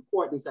 and the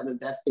importance of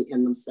investing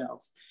in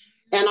themselves.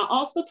 And I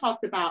also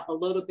talked about a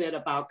little bit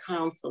about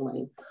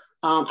counseling.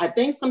 I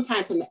think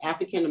sometimes in the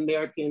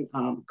African-American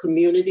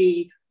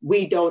community,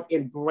 we don't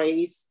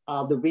embrace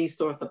the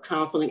resource of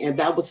counseling. And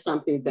that was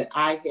something that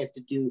I had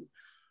to do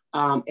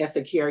as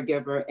a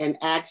caregiver. And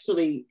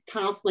actually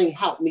counseling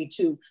helped me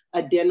to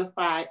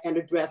identify and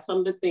address some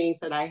of the things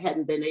that I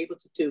hadn't been able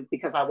to do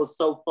because I was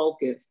so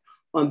focused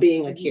on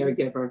being a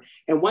caregiver.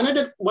 And one of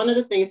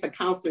the things the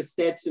counselor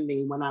said to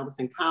me when I was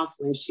in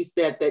counseling, she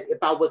said that if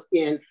I was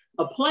in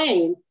a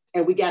plane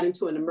and we got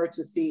into an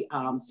emergency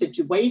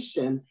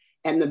situation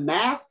and the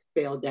mask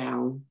fell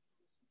down,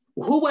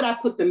 who would I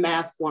put the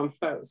mask on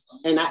first?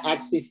 And I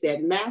actually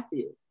said,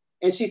 Matthew.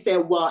 And she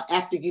said, well,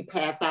 after you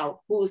pass out,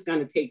 who's going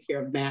to take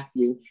care of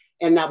Matthew?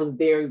 And that was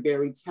very,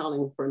 very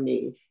telling for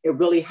me. It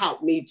really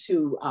helped me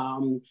to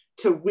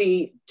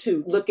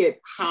look at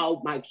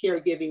how my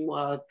caregiving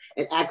was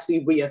and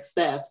actually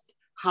reassessed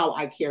how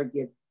I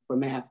caregive for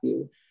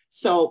Matthew.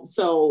 So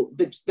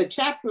the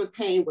chapter of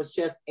pain was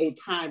just a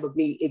time of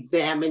me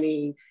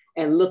examining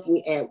and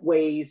looking at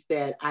ways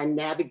that I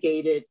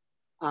navigated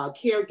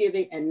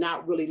caregiving and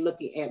not really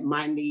looking at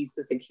my needs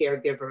as a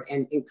caregiver,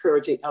 and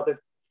encouraging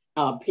other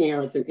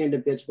parents and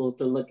individuals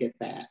to look at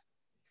that.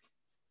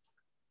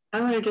 I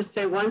want to just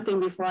say one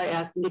thing before I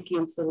ask Nikki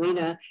and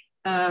Salina.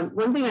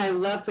 One thing I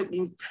love that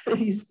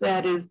you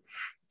said is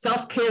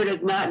self-care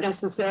does not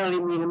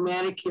necessarily mean a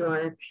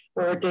manicure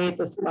or a day at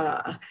the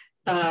spa.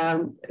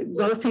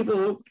 Those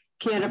people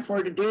can't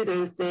afford to do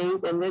those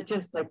things, and they're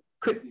just like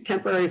quick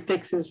temporary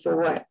fixes for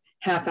what,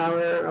 half hour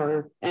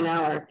or an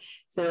hour.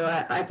 So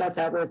I thought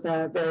that was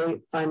a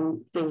very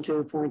fun thing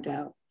to point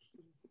out.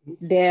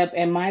 Deb,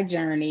 in my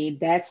journey,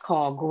 that's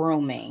called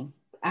grooming.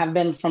 I've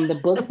been, from the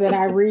books that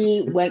I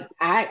read, when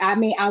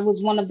I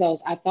was one of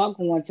those. I thought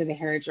going to the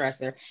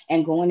hairdresser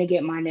and going to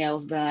get my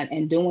nails done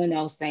and doing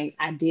those things,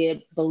 I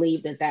did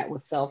believe that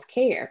was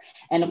self-care.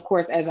 And of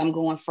course, as I'm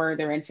going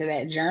further into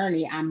that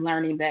journey, I'm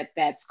learning that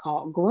that's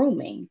called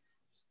grooming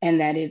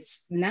and that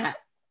it's not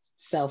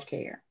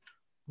self-care.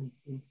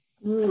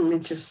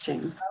 Interesting.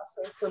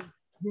 Also, for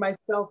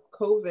myself,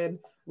 COVID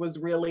was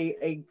really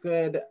a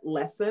good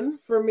lesson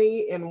for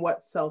me in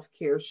what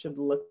self-care should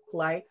look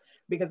like.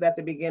 Because at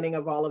the beginning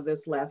of all of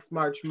this last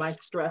March, my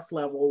stress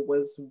level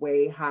was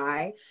way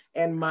high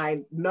and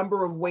my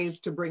number of ways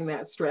to bring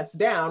that stress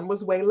down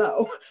was way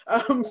low.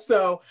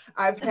 So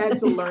I've had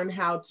to learn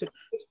how to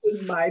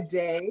cushion my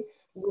day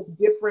with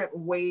different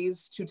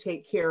ways to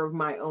take care of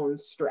my own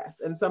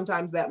stress. And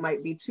sometimes that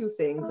might be 2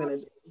 things in a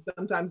day.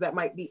 Sometimes that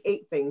might be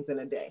 8 things in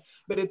a day.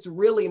 But it's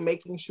really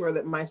making sure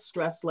that my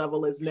stress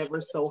level is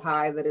never so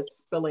high that it's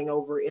spilling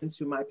over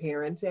into my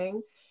parenting.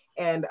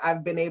 And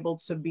I've been able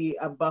to be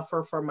a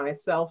buffer for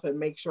myself and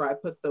make sure I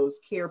put those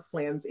care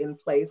plans in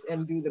place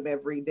and do them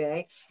every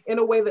day in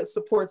a way that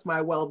supports my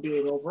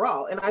well-being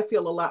overall. And I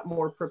feel a lot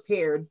more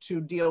prepared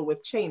to deal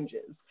with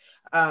changes.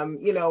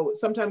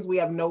 Sometimes we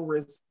have no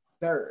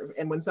reserve.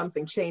 And when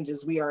something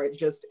changes, we are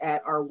just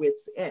at our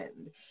wits'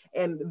 end.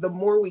 And the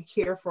more we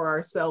care for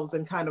ourselves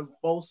and kind of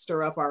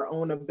bolster up our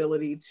own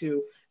ability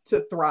to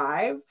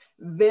thrive,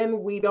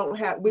 then we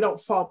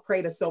don't fall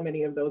prey to so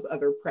many of those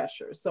other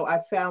pressures. So I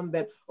found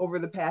that over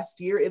the past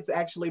year, it's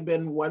actually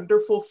been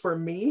wonderful for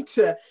me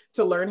to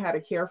learn how to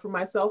care for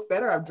myself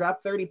better. I've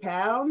dropped 30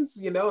 pounds,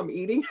 I'm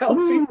eating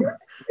healthier.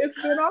 It's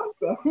been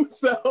awesome.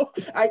 So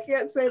I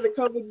can't say that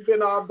COVID's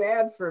been all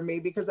bad for me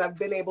because I've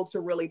been able to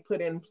really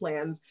put in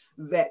plans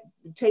that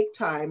take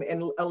time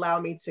and allow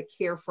me to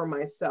care for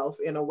myself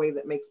in a way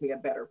that makes me a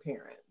better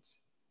parent.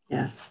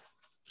 Yes.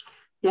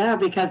 Yeah,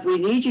 because we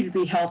need you to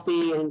be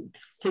healthy and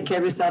take care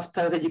of yourself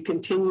so that you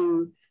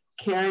continue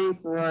caring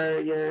for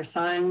your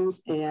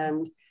sons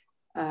and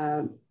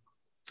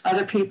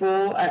other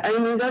people. I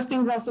mean, those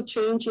things also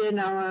change in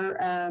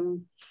our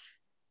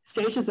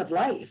stages of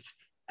life.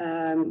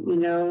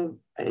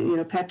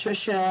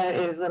 Patricia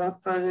is a little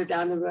further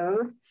down the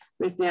road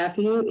with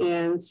Matthew,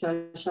 and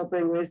so she'll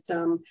bring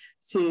wisdom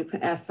to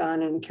pass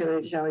on and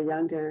encourage our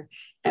younger.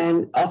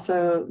 And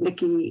also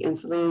Nikki and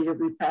Salina,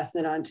 you'll be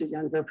passing it on to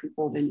younger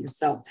people than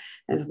yourself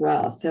as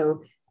well.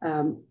 So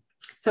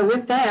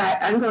with that,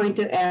 I'm going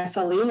to ask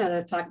Salina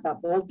to talk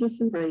about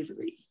boldness and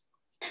bravery.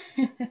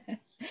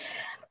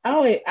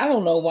 I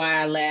don't know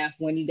why I laughed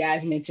when you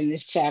guys mentioned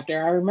this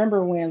chapter. I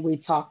remember when we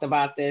talked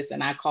about this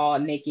and I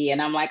called Nikki and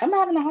I'm like, I'm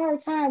having a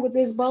hard time with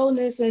this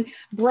boldness and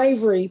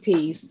bravery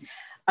piece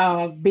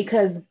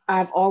because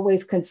I've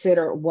always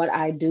considered what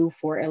I do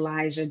for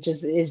Elijah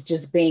is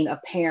just being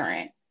a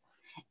parent.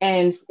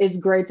 And it's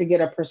great to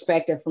get a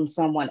perspective from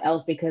someone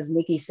else, because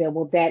Nikki said,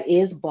 well, that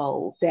is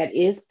bold, that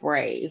is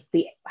brave,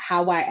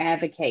 how I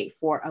advocate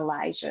for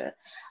Elijah.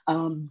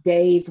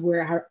 Days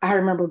where I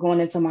remember going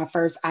into my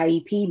first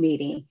IEP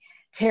meeting,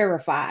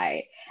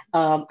 terrified.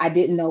 I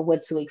didn't know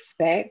what to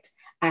expect.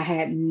 I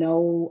had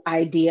no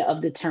idea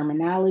of the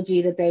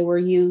terminology that they were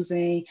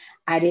using.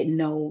 I didn't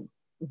know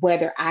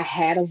whether I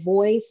had a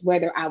voice,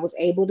 whether I was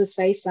able to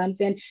say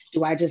something.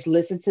 Do I just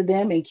listen to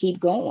them and keep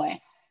going?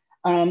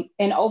 And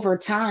over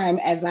time,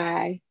 as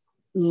I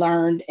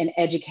learned and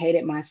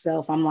educated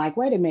myself, I'm like,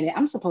 wait a minute,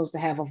 I'm supposed to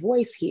have a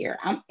voice here.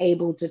 I'm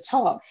able to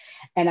talk.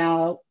 And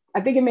I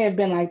think it may have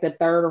been like the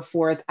third or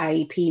fourth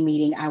IEP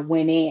meeting I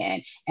went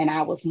in, and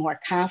I was more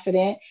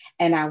confident,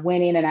 and I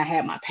went in and I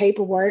had my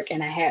paperwork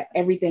and I had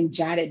everything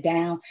jotted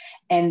down.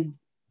 And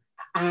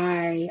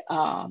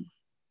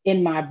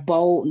in my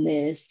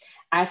boldness,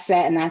 I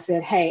sat and I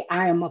said, hey,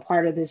 I am a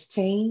part of this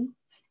team.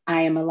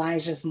 I am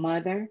Elijah's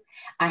mother.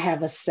 I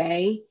have a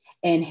say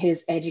in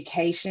his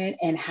education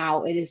and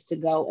how it is to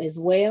go as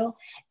well.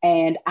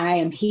 And I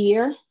am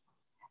here.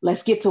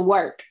 Let's get to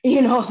work.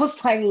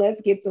 It's like,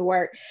 let's get to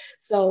work.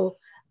 So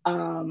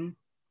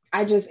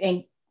I just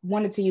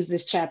wanted to use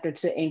this chapter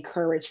to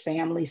encourage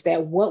families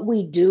that what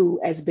we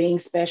do as being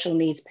special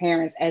needs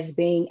parents, as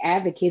being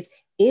advocates,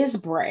 is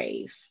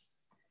brave.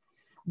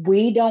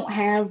 We don't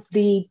have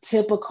the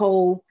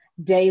typical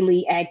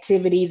daily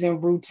activities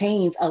and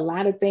routines. A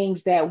lot of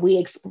things that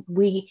we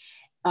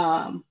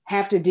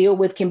have to deal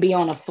with can be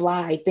on a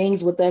fly.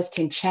 Things with us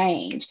can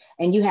change,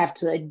 and you have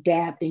to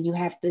adapt, and you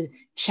have to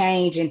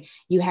change, and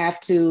you have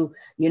to,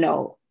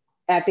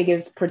 I think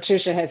as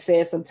Patricia has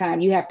said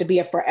sometime, you have to be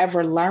a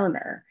forever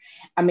learner.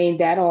 I mean,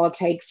 that all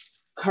takes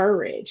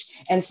courage.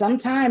 And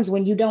sometimes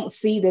when you don't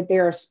see that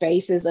there are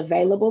spaces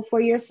available for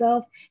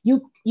yourself,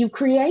 you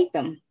create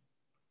them.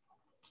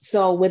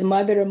 So with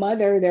Mother to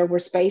Mother, there were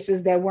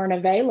spaces that weren't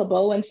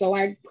available. And so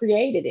I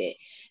created it.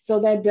 So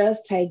that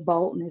does take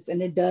boldness,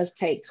 and it does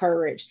take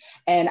courage.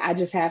 And I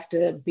just have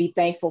to be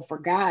thankful for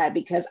God,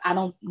 because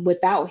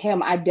without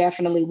him, I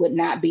definitely would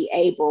not be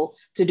able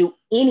to do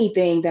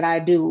anything that I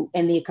do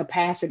in the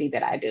capacity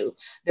that I do.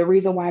 The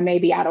reason why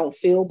maybe I don't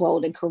feel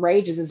bold and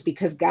courageous is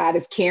because God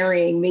is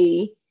carrying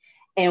me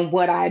and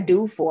what I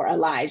do for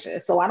Elijah.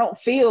 So I don't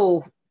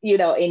feel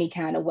any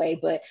kind of way.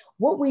 But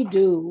what we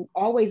do,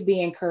 always be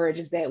encouraged,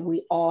 is that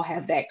we all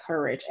have that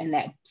courage and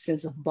that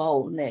sense of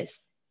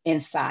boldness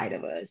inside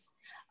of us.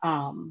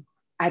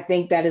 I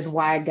think that is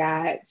why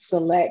God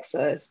selects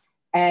us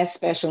as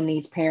special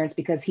needs parents,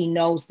 because he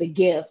knows the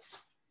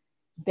gifts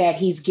that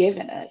he's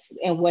given us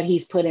and what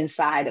he's put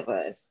inside of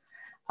us.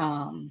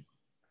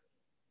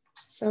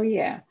 So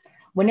yeah.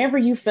 Whenever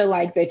you feel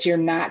like that you're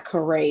not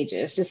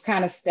courageous, just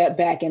kind of step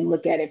back and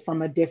look at it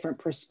from a different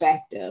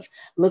perspective.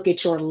 Look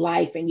at your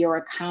life and your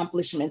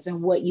accomplishments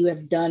and what you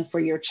have done for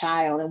your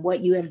child and what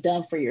you have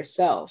done for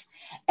yourself.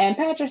 And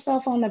pat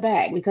yourself on the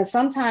back, because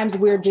sometimes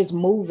we're just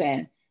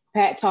moving.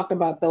 Pat talked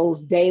about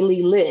those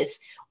daily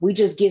lists. We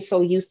just get so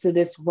used to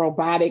this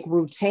robotic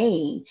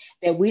routine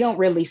that we don't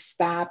really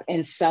stop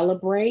and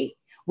celebrate.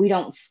 We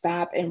don't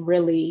stop and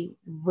really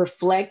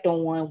reflect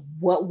on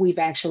what we've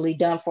actually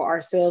done for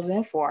ourselves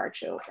and for our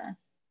children.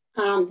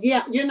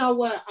 Yeah, you know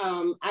what?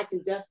 I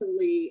can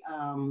definitely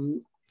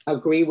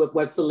agree with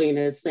what Salina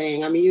is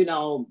saying. I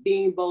mean,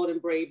 being bold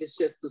and brave is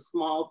just the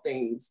small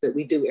things that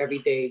we do every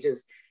day,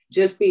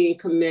 just being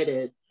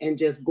committed and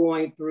just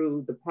going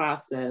through the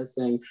process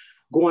and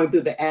going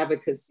through the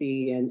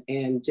advocacy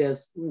and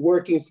just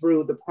working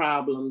through the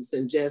problems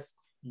and just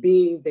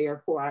being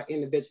there for our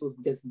individuals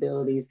with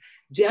disabilities.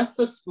 Just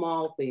the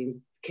small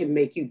things can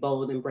make you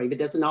bold and brave. It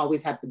doesn't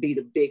always have to be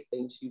the big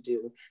things you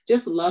do.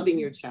 Just loving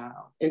your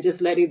child and just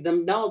letting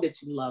them know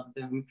that you love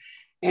them,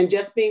 and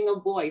just being a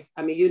voice.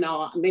 I mean,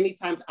 many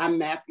times I'm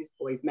Matthew's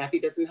voice. Matthew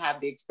doesn't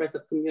have the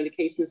expressive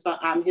communication, so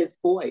I'm his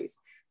voice.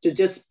 To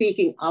just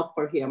speaking up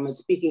for him and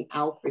speaking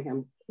out for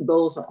him.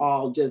 Those are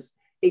all just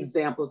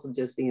examples of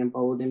just being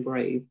bold and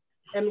brave.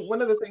 And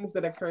one of the things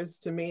that occurs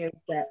to me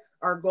is that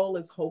our goal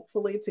is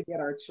hopefully to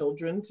get our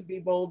children to be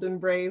bold and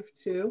brave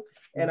too.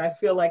 And I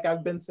feel like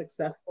I've been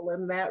successful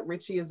in that.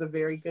 Richie is a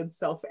very good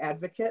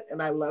self-advocate,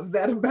 and I love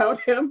that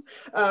about him,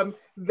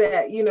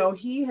 that,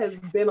 he has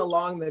been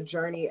along the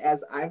journey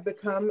as I've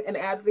become an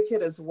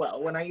advocate as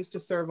well. When I used to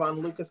serve on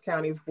Lucas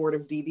County's Board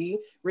of DD,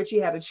 Richie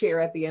had a chair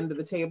at the end of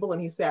the table,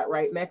 and he sat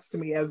right next to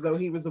me as though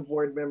he was a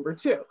board member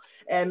too.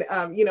 And,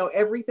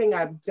 everything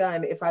I've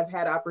done, if I've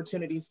had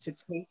opportunities to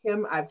take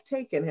him, I've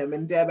taken him.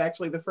 And Deb,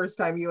 actually, the first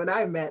time you and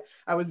I met,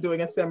 I was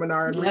doing a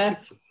seminar on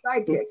Richie's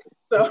sidekick.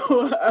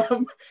 So,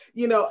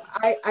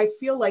 I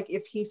feel like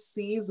if he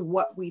sees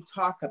what we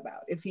talk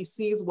about, if he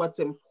sees what's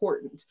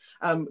important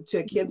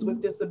to kids with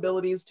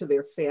disabilities, to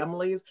their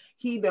families,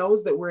 he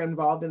knows that we're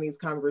involved in these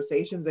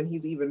conversations and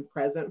he's even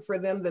present for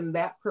them, then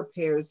that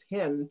prepares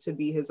him to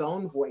be his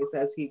own voice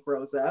as he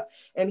grows up.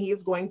 And he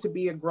is going to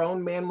be a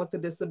grown man with a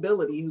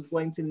disability who's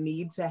going to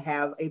need to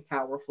have a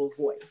powerful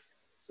voice.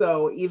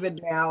 So even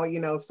now,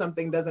 if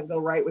something doesn't go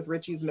right with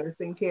Richie's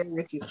nursing care,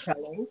 Richie's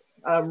telling,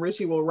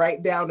 Richie will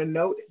write down a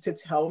note to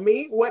tell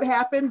me what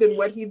happened and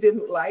what he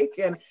didn't like.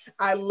 And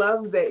I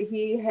love that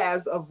he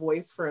has a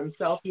voice for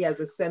himself. He has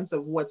a sense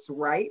of what's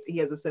right. He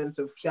has a sense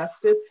of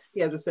justice.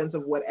 He has a sense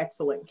of what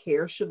excellent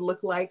care should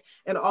look like.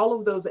 And all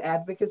of those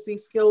advocacy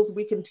skills,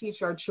 we can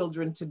teach our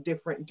children to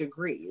different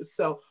degrees.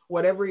 So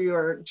whatever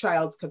your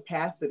child's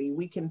capacity,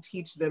 we can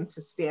teach them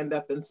to stand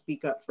up and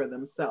speak up for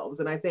themselves.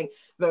 And I think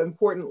the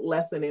important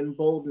lesson in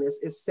boldness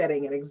is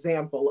setting an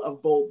example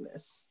of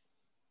boldness.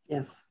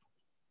 Yes.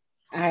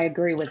 I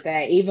agree with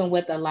that. Even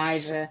with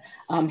Elijah,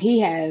 he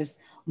has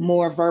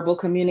more verbal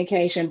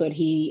communication, but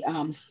he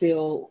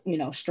still,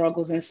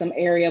 struggles in some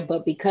area.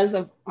 But because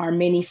of our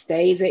many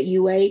stays at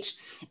UH,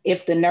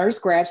 if the nurse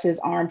grabs his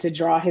arm to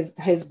draw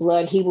his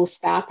blood, he will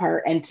stop her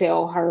and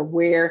tell her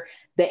where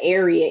the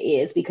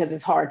area is because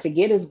it's hard to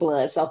get his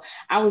blood. So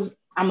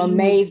I'm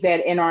amazed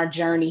that in our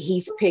journey,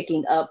 he's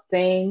picking up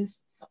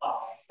things,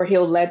 or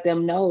he'll let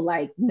them know,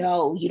 like,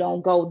 no, you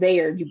don't go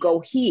there, you go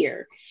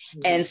here.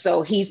 And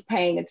so he's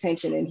paying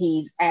attention and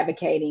he's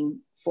advocating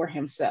for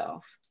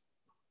himself.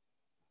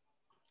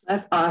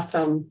 That's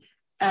awesome.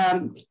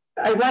 I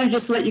want to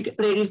just let you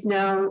ladies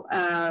know,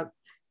 I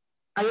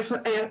just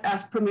want to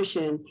ask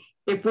permission.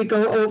 If we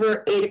go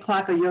over 8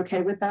 o'clock, are you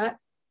okay with that?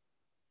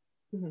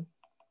 Mm-hmm.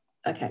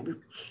 Okay.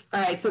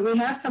 All right, so we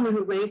have someone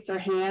who raised their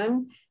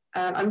hand.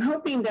 I'm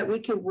hoping that we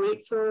can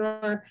wait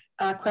for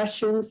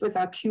questions with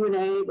our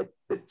Q&A.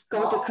 It's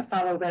going to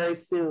follow very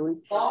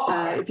soon.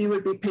 If you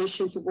would be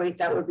patient to wait,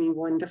 that would be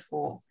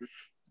wonderful.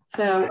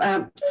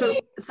 So, so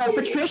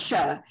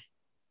Patricia,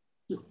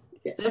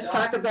 let's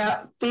talk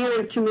about fear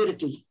and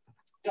timidity.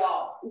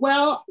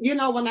 Well,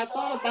 when I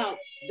thought about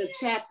the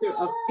chapter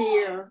of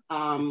fear,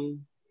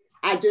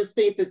 I just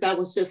think that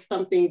was just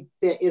something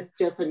that is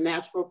just a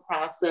natural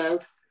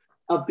process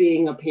of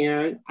being a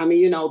parent. I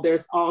mean,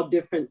 there's all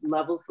different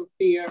levels of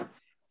fear.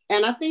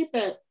 And I think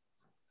that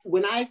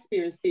when I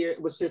experienced fear,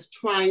 it was just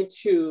trying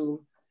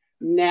to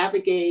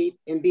navigate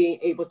and being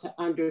able to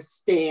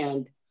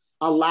understand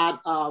a lot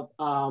of,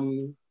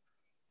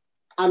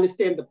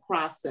 understand the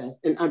process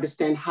and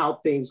understand how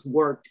things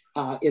worked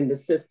in the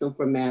system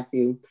for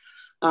Matthew.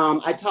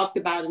 I talked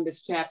about in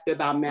this chapter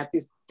about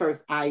Matthew's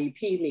first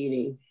IEP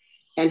meeting,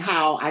 and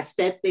how I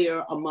sat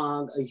there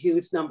among a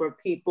huge number of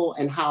people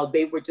and how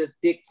they were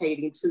just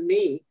dictating to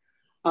me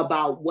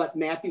about what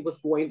Matthew was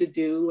going to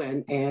do.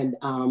 And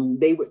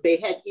they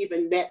had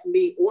even met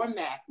me or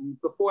Matthew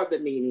before the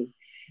meeting.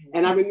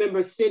 And I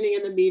remember sitting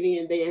in the meeting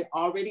and they had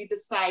already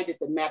decided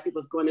that Matthew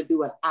was going to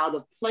do an out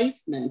of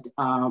placement.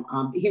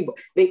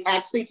 They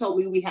actually told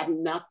me we have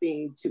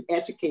nothing to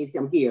educate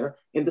him here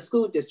in the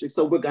school district,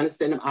 so we're going to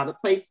send him out of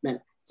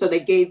placement. So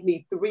they gave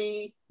me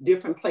 3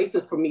 different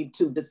places for me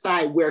to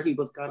decide where he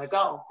was going to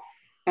go.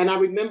 And I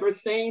remember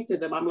saying to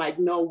them, I'm like,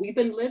 no, we've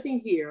been living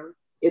here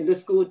in the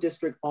school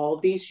district all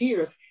these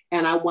years,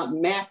 and I want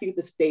Matthew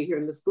to stay here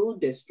in the school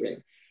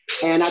district.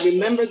 And I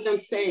remember them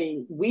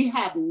saying, we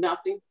have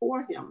nothing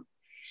for him.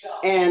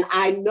 And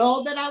I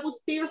know that I was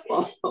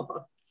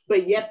fearful,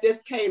 but yet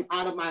this came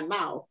out of my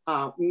mouth,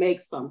 make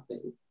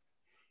something.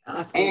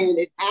 Awesome. And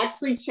it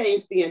actually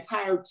changed the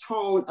entire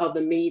tone of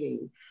the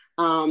meeting.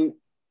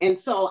 And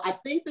so I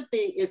think the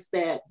thing is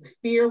that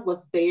fear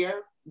was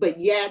there, but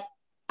yet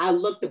I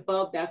looked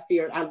above that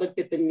fear. I looked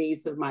at the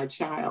needs of my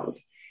child,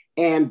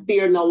 and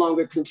fear no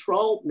longer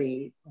controlled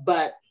me,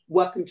 but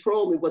what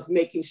controlled me was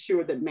making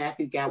sure that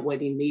Matthew got what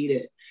he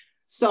needed.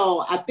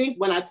 So I think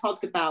when I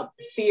talked about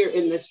fear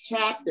in this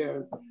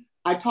chapter,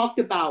 I talked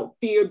about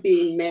fear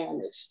being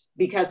managed,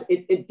 because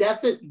it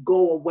doesn't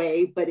go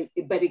away, but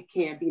it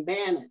can be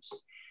managed.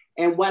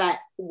 And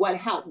what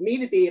helped me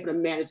to be able to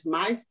manage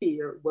my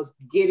fear was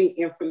getting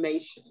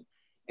information.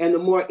 And the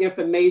more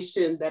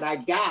information that I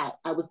got,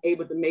 I was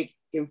able to make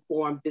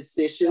informed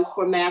decisions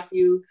for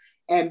Matthew,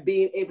 and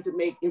being able to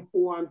make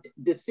informed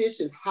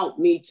decisions helped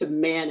me to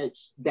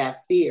manage that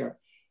fear.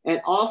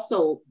 And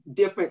also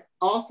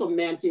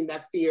managing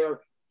that fear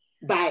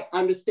by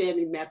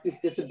understanding Matthew's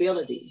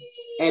disability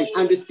and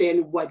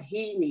understanding what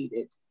he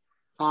needed,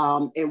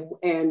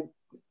 and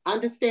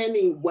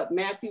understanding what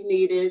Matthew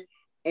needed,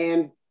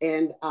 and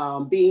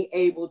being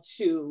able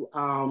to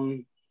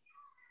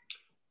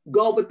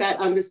go with that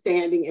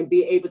understanding and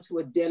be able to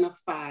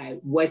identify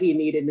what he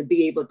needed and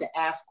be able to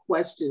ask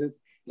questions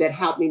that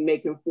helped me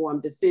make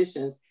informed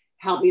decisions,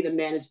 helped me to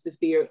manage the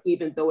fear.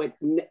 Even though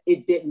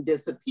it didn't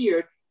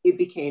disappear, it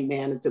became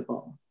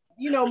manageable.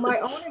 My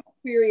own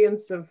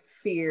experience of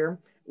fear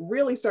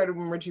really started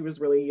when Richie was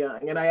really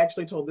young. And I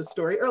actually told this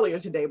story earlier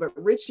today, but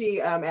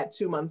Richie, at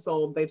 2 months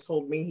old, they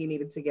told me he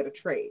needed to get a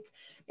trach.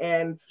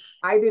 And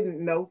I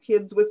didn't know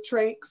kids with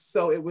trachs,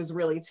 so it was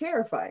really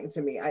terrifying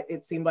to me.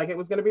 It seemed like it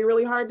was going to be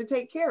really hard to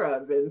take care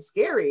of and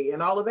scary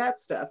and all of that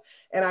stuff.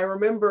 And I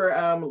remember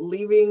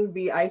leaving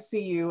the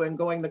ICU and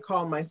going to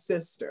call my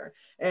sister.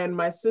 And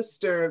my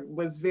sister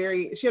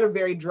she had a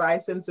very dry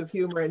sense of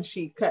humor, and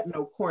she cut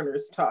no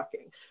corners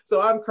talking.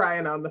 So I'm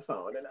crying on the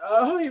phone and,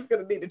 oh, he's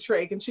going to need a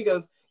trach. And she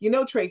goes, you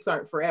know, trachs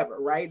aren't forever,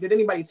 right? Did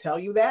anybody tell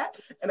you that?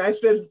 And I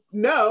said,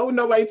 no,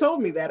 nobody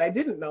told me that. I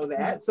didn't know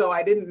that. So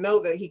I didn't know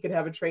that he could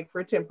have a trach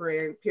for a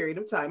temporary period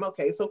of time.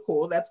 Okay, so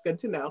cool, that's good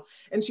to know.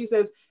 And she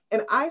says,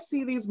 and I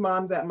see these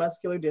moms at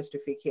muscular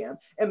dystrophy camp,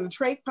 and the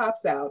trach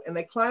pops out and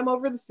they climb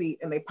over the seat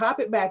and they pop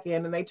it back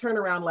in and they turn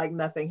around like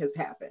nothing has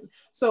happened.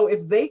 So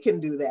if they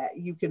can do that,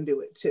 you can do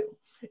it too.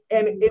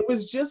 And it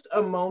was just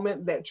a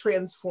moment that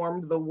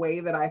transformed the way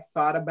that I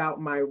thought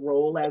about my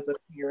role as a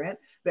parent,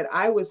 that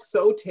I was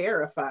so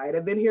terrified.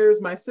 And then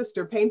here's my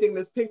sister painting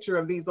this picture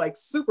of these like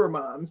super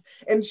moms.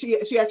 And she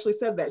actually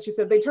said that. She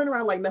said, they turn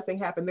around like nothing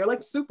happened. They're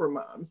like super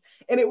moms.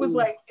 And it was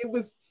like, it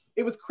was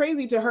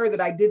crazy to her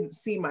that I didn't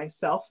see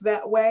myself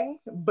that way,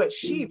 but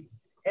she,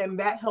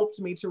 and that helped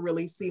me to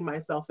really see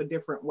myself a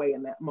different way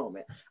in that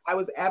moment. I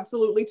was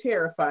absolutely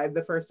terrified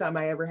the first time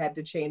I ever had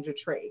to change a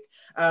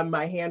trach.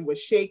 My hand was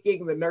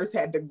shaking. The nurse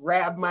had to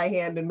grab my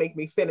hand and make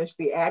me finish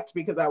the act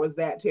because I was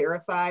that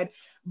terrified.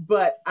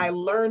 But I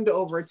learned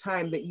over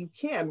time that you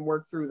can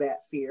work through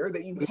that fear,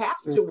 that you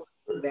have to work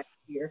through that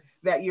fear,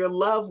 that your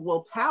love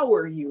will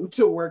power you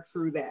to work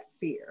through that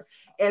fear.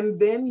 And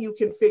then you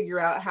can figure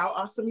out how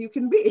awesome you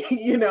can be.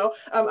 You know,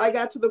 I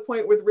got to the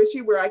point with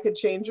Richie where I could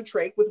change a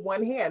trach with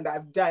one hand.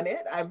 I've done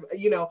it.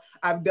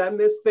 I've done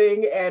this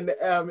thing, and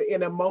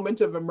in a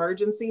moment of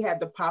emergency had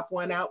to pop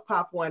one out,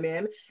 pop one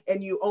in.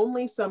 And you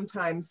only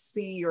sometimes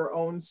see your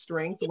own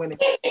strength when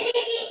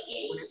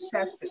it's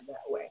tested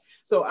that way.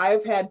 So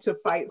I've had to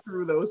fight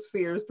through those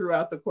fears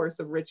throughout the course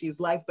of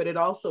Richie's life, but it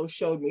also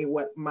showed me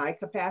what my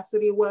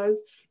capacity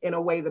was in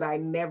a way that I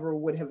never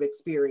would have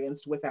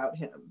experienced without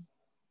him.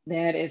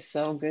 That is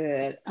so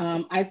good.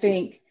 I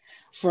think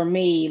for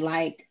me,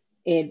 like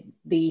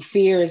the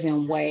fear is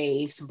in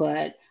waves,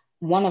 but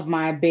one of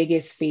my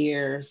biggest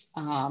fears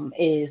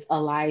is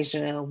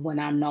Elijah when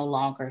I'm no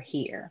longer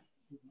here.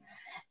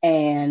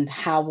 And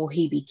how will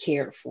he be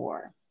cared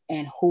for?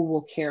 And who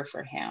will care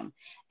for him?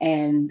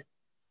 And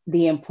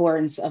the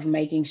importance of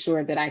making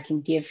sure that I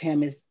can give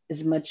him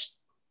as much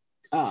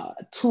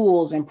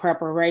tools and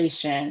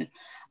preparation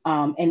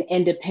and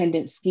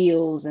independent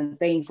skills and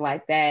things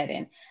like that.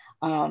 And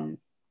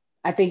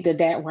I think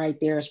that right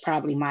there is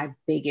probably my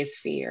biggest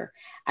fear.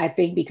 I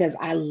think because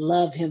I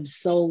love him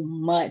so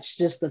much,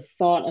 just the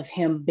thought of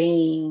him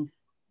being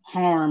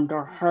harmed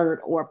or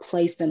hurt or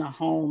placed in a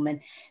home.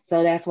 And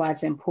so that's why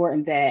it's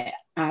important that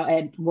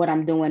what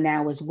I'm doing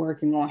now is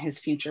working on his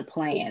future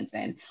plans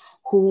and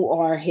who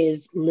are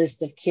his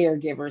list of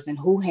caregivers and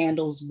who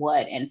handles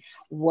what and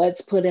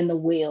what's put in the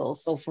will.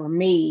 So for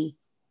me,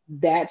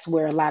 that's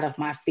where a lot of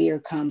my fear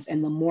comes.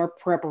 And the more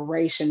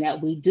preparation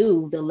that we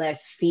do, the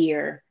less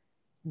fear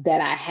that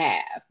I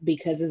have,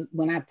 because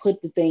when I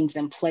put the things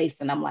in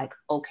place and I'm like,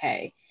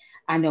 okay,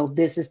 I know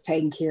this is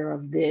taking care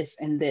of this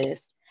and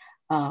this.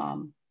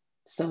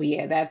 So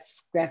yeah,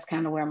 that's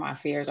kind of where my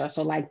fears are.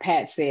 So like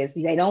Pat says,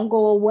 they don't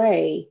go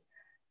away,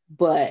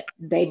 but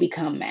they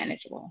become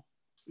manageable.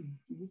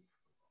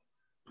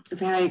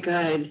 Very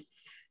good.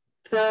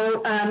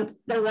 So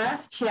the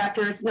last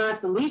chapter,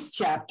 not the least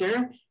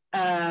chapter,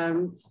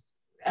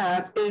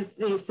 is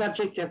the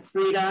subject of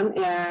freedom,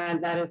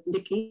 and that is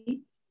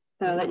Nikki.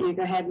 So I'll let you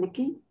go ahead,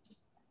 Nikki.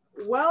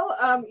 Well,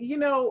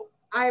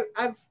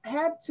 I've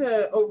had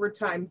to, over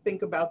time,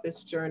 think about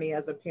this journey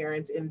as a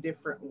parent in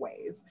different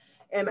ways.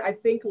 And I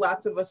think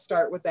lots of us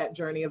start with that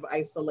journey of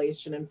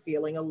isolation and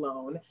feeling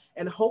alone.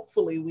 And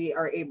hopefully we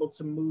are able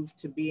to move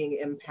to being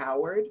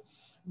empowered.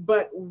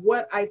 But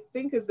what I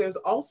think is there's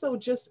also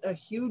just a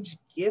huge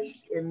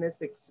gift in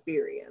this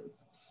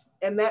experience.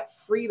 And that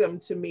freedom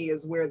to me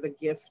is where the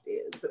gift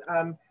is.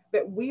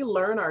 That we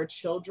learn our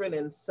children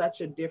in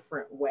such a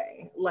different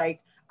way.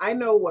 Like, I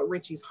know what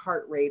Richie's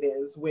heart rate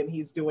is when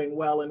he's doing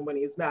well and when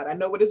he's not. I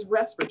know what his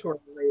respiratory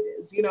rate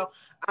is.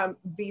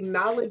 The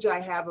knowledge I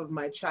have of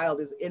my child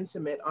is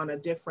intimate on a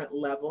different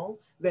level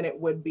than it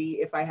would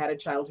be if I had a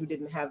child who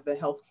didn't have the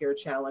healthcare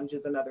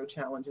challenges and other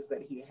challenges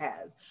that he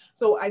has.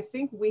 So I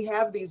think we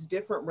have these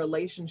different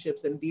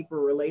relationships and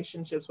deeper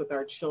relationships with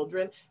our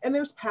children, and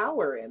there's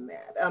power in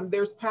that.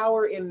 There's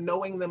power in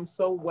knowing them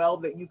so well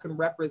that you can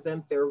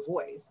represent their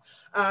voice.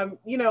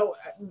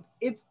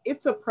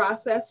 It's a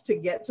process to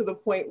get to the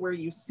point where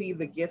you see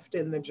the gift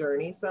in the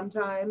journey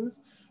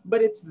sometimes,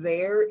 but it's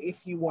there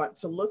if you want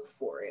to look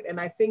for it. And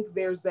I think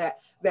there's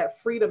that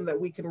freedom that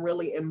we can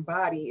really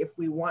embody if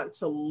we want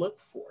to look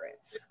for it.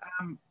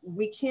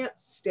 We can't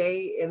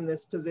stay in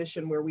this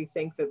position where we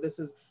think that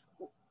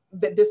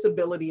that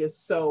disability is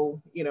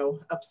so,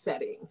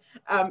 upsetting.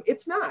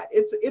 It's not.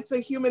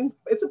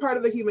 It's a part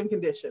of the human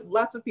condition.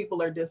 Lots of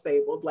people are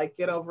disabled. Like,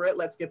 get over it.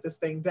 Let's get this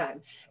thing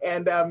done.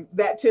 And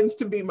that tends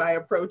to be my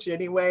approach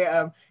anyway.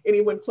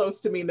 Anyone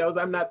close to me knows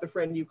I'm not the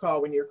friend you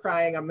call when you're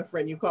crying. I'm the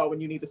friend you call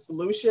when you need a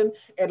solution.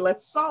 And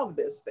let's solve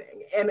this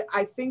thing. And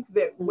I think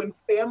that when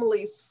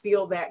families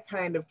feel that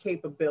kind of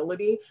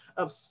capability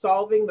of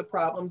solving the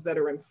problems that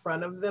are in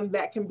front of them,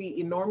 that can be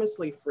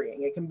enormously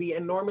freeing. It can be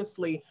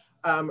enormously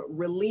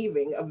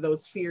relieving of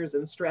those fears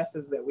and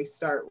stresses that we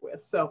start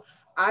with. So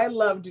I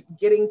loved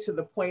getting to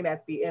the point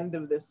at the end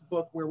of this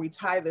book where we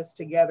tie this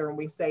together and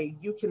we say,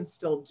 you can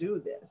still do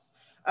this.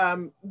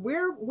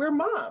 We're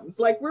moms,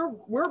 like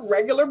we're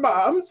regular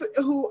moms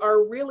who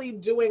are really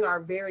doing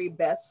our very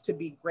best to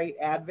be great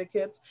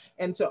advocates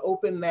and to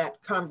open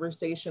that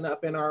conversation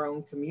up in our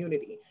own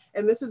community.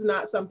 And this is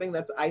not something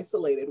that's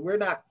isolated. We're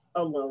not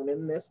alone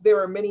in this.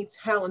 There are many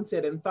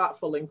talented and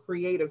thoughtful and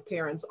creative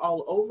parents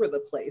all over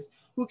the place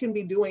who can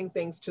be doing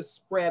things to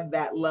spread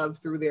that love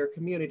through their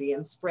community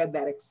and spread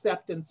that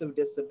acceptance of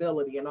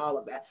disability and all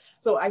of that.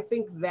 So I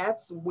think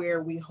that's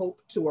where we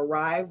hope to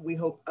arrive. We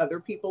hope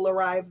other people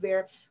arrive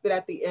there, that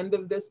at the end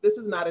of this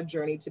is not a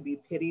journey to be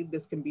pitied.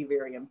 This can be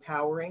very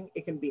empowering.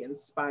 It can be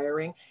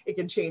inspiring. It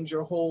can change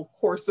your whole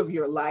course of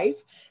your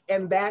life.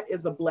 And that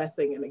is a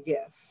blessing and a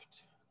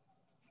gift.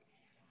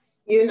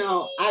 You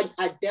know,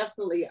 I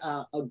definitely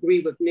agree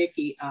with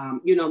Nikki.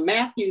 You know,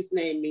 Matthew's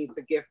name means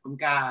a gift from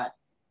God.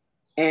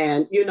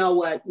 And you know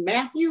what?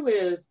 Matthew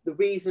is the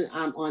reason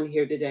I'm on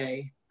here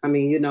today. I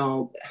mean, you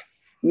know,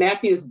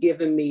 Matthew has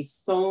given me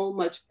so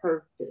much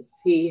purpose.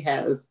 He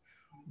has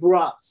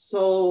brought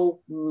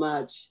so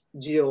much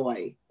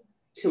joy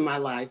to my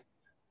life.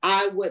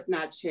 I would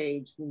not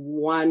change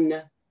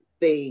one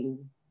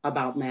thing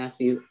about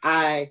Matthew.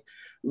 I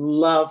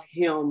love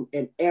him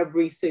and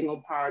every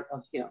single part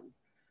of him.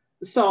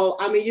 So,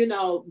 I mean, you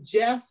know,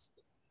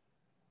 just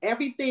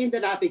everything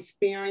that I've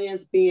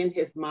experienced being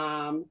his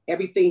mom,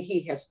 everything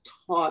he has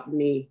taught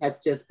me has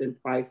just been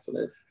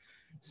priceless.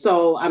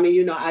 So, I mean,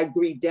 you know, I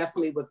agree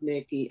definitely with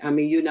Nikki. I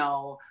mean, you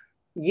know,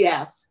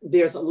 yes,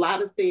 there's a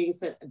lot of things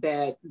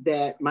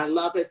that my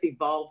love has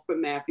evolved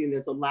from Matthew. And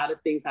there's a lot of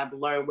things I've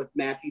learned with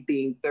Matthew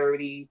being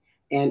 30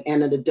 and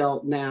an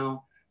adult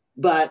now.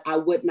 But I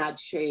would not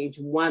change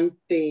one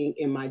thing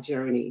in my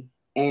journey.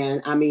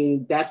 And I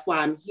mean, that's why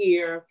I'm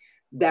here.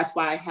 That's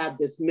why I have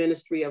this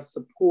ministry of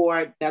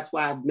support. That's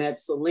why I've met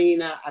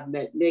Salina. I've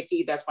met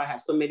Nikki. That's why I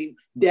have so many,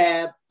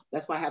 Deb.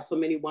 That's why I have so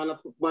many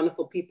wonderful,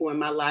 wonderful people in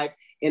my life.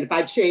 And if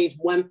I change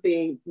one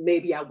thing,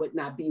 maybe I would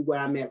not be where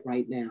I'm at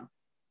right now.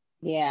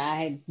 Yeah,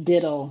 I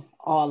ditto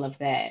all of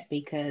that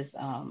because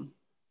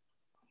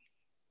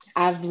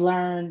I've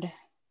learned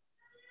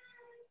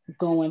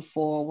going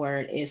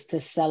forward is to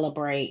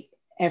celebrate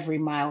every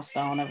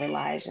milestone of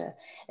Elijah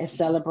and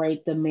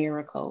celebrate the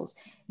miracles.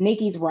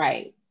 Nikki's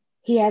right.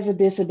 He has a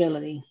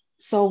disability.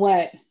 So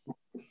what?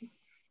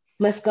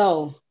 Let's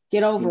go.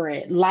 Get over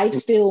it. Life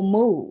still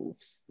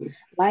moves.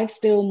 Life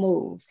still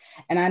moves.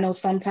 And I know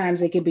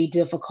sometimes it can be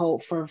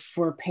difficult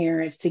for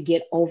parents to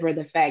get over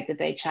the fact that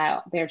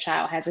their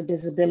child has a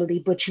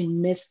disability, but you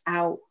miss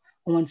out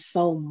on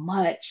so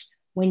much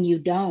when you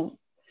don't.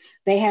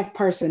 They have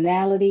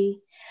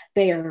personality.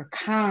 They are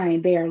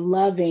kind. They are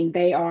loving.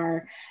 They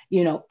are,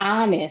 you know,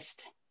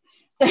 honest.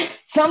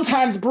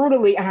 Sometimes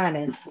brutally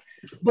honest,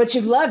 but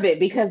you love it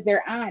because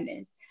they're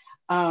honest.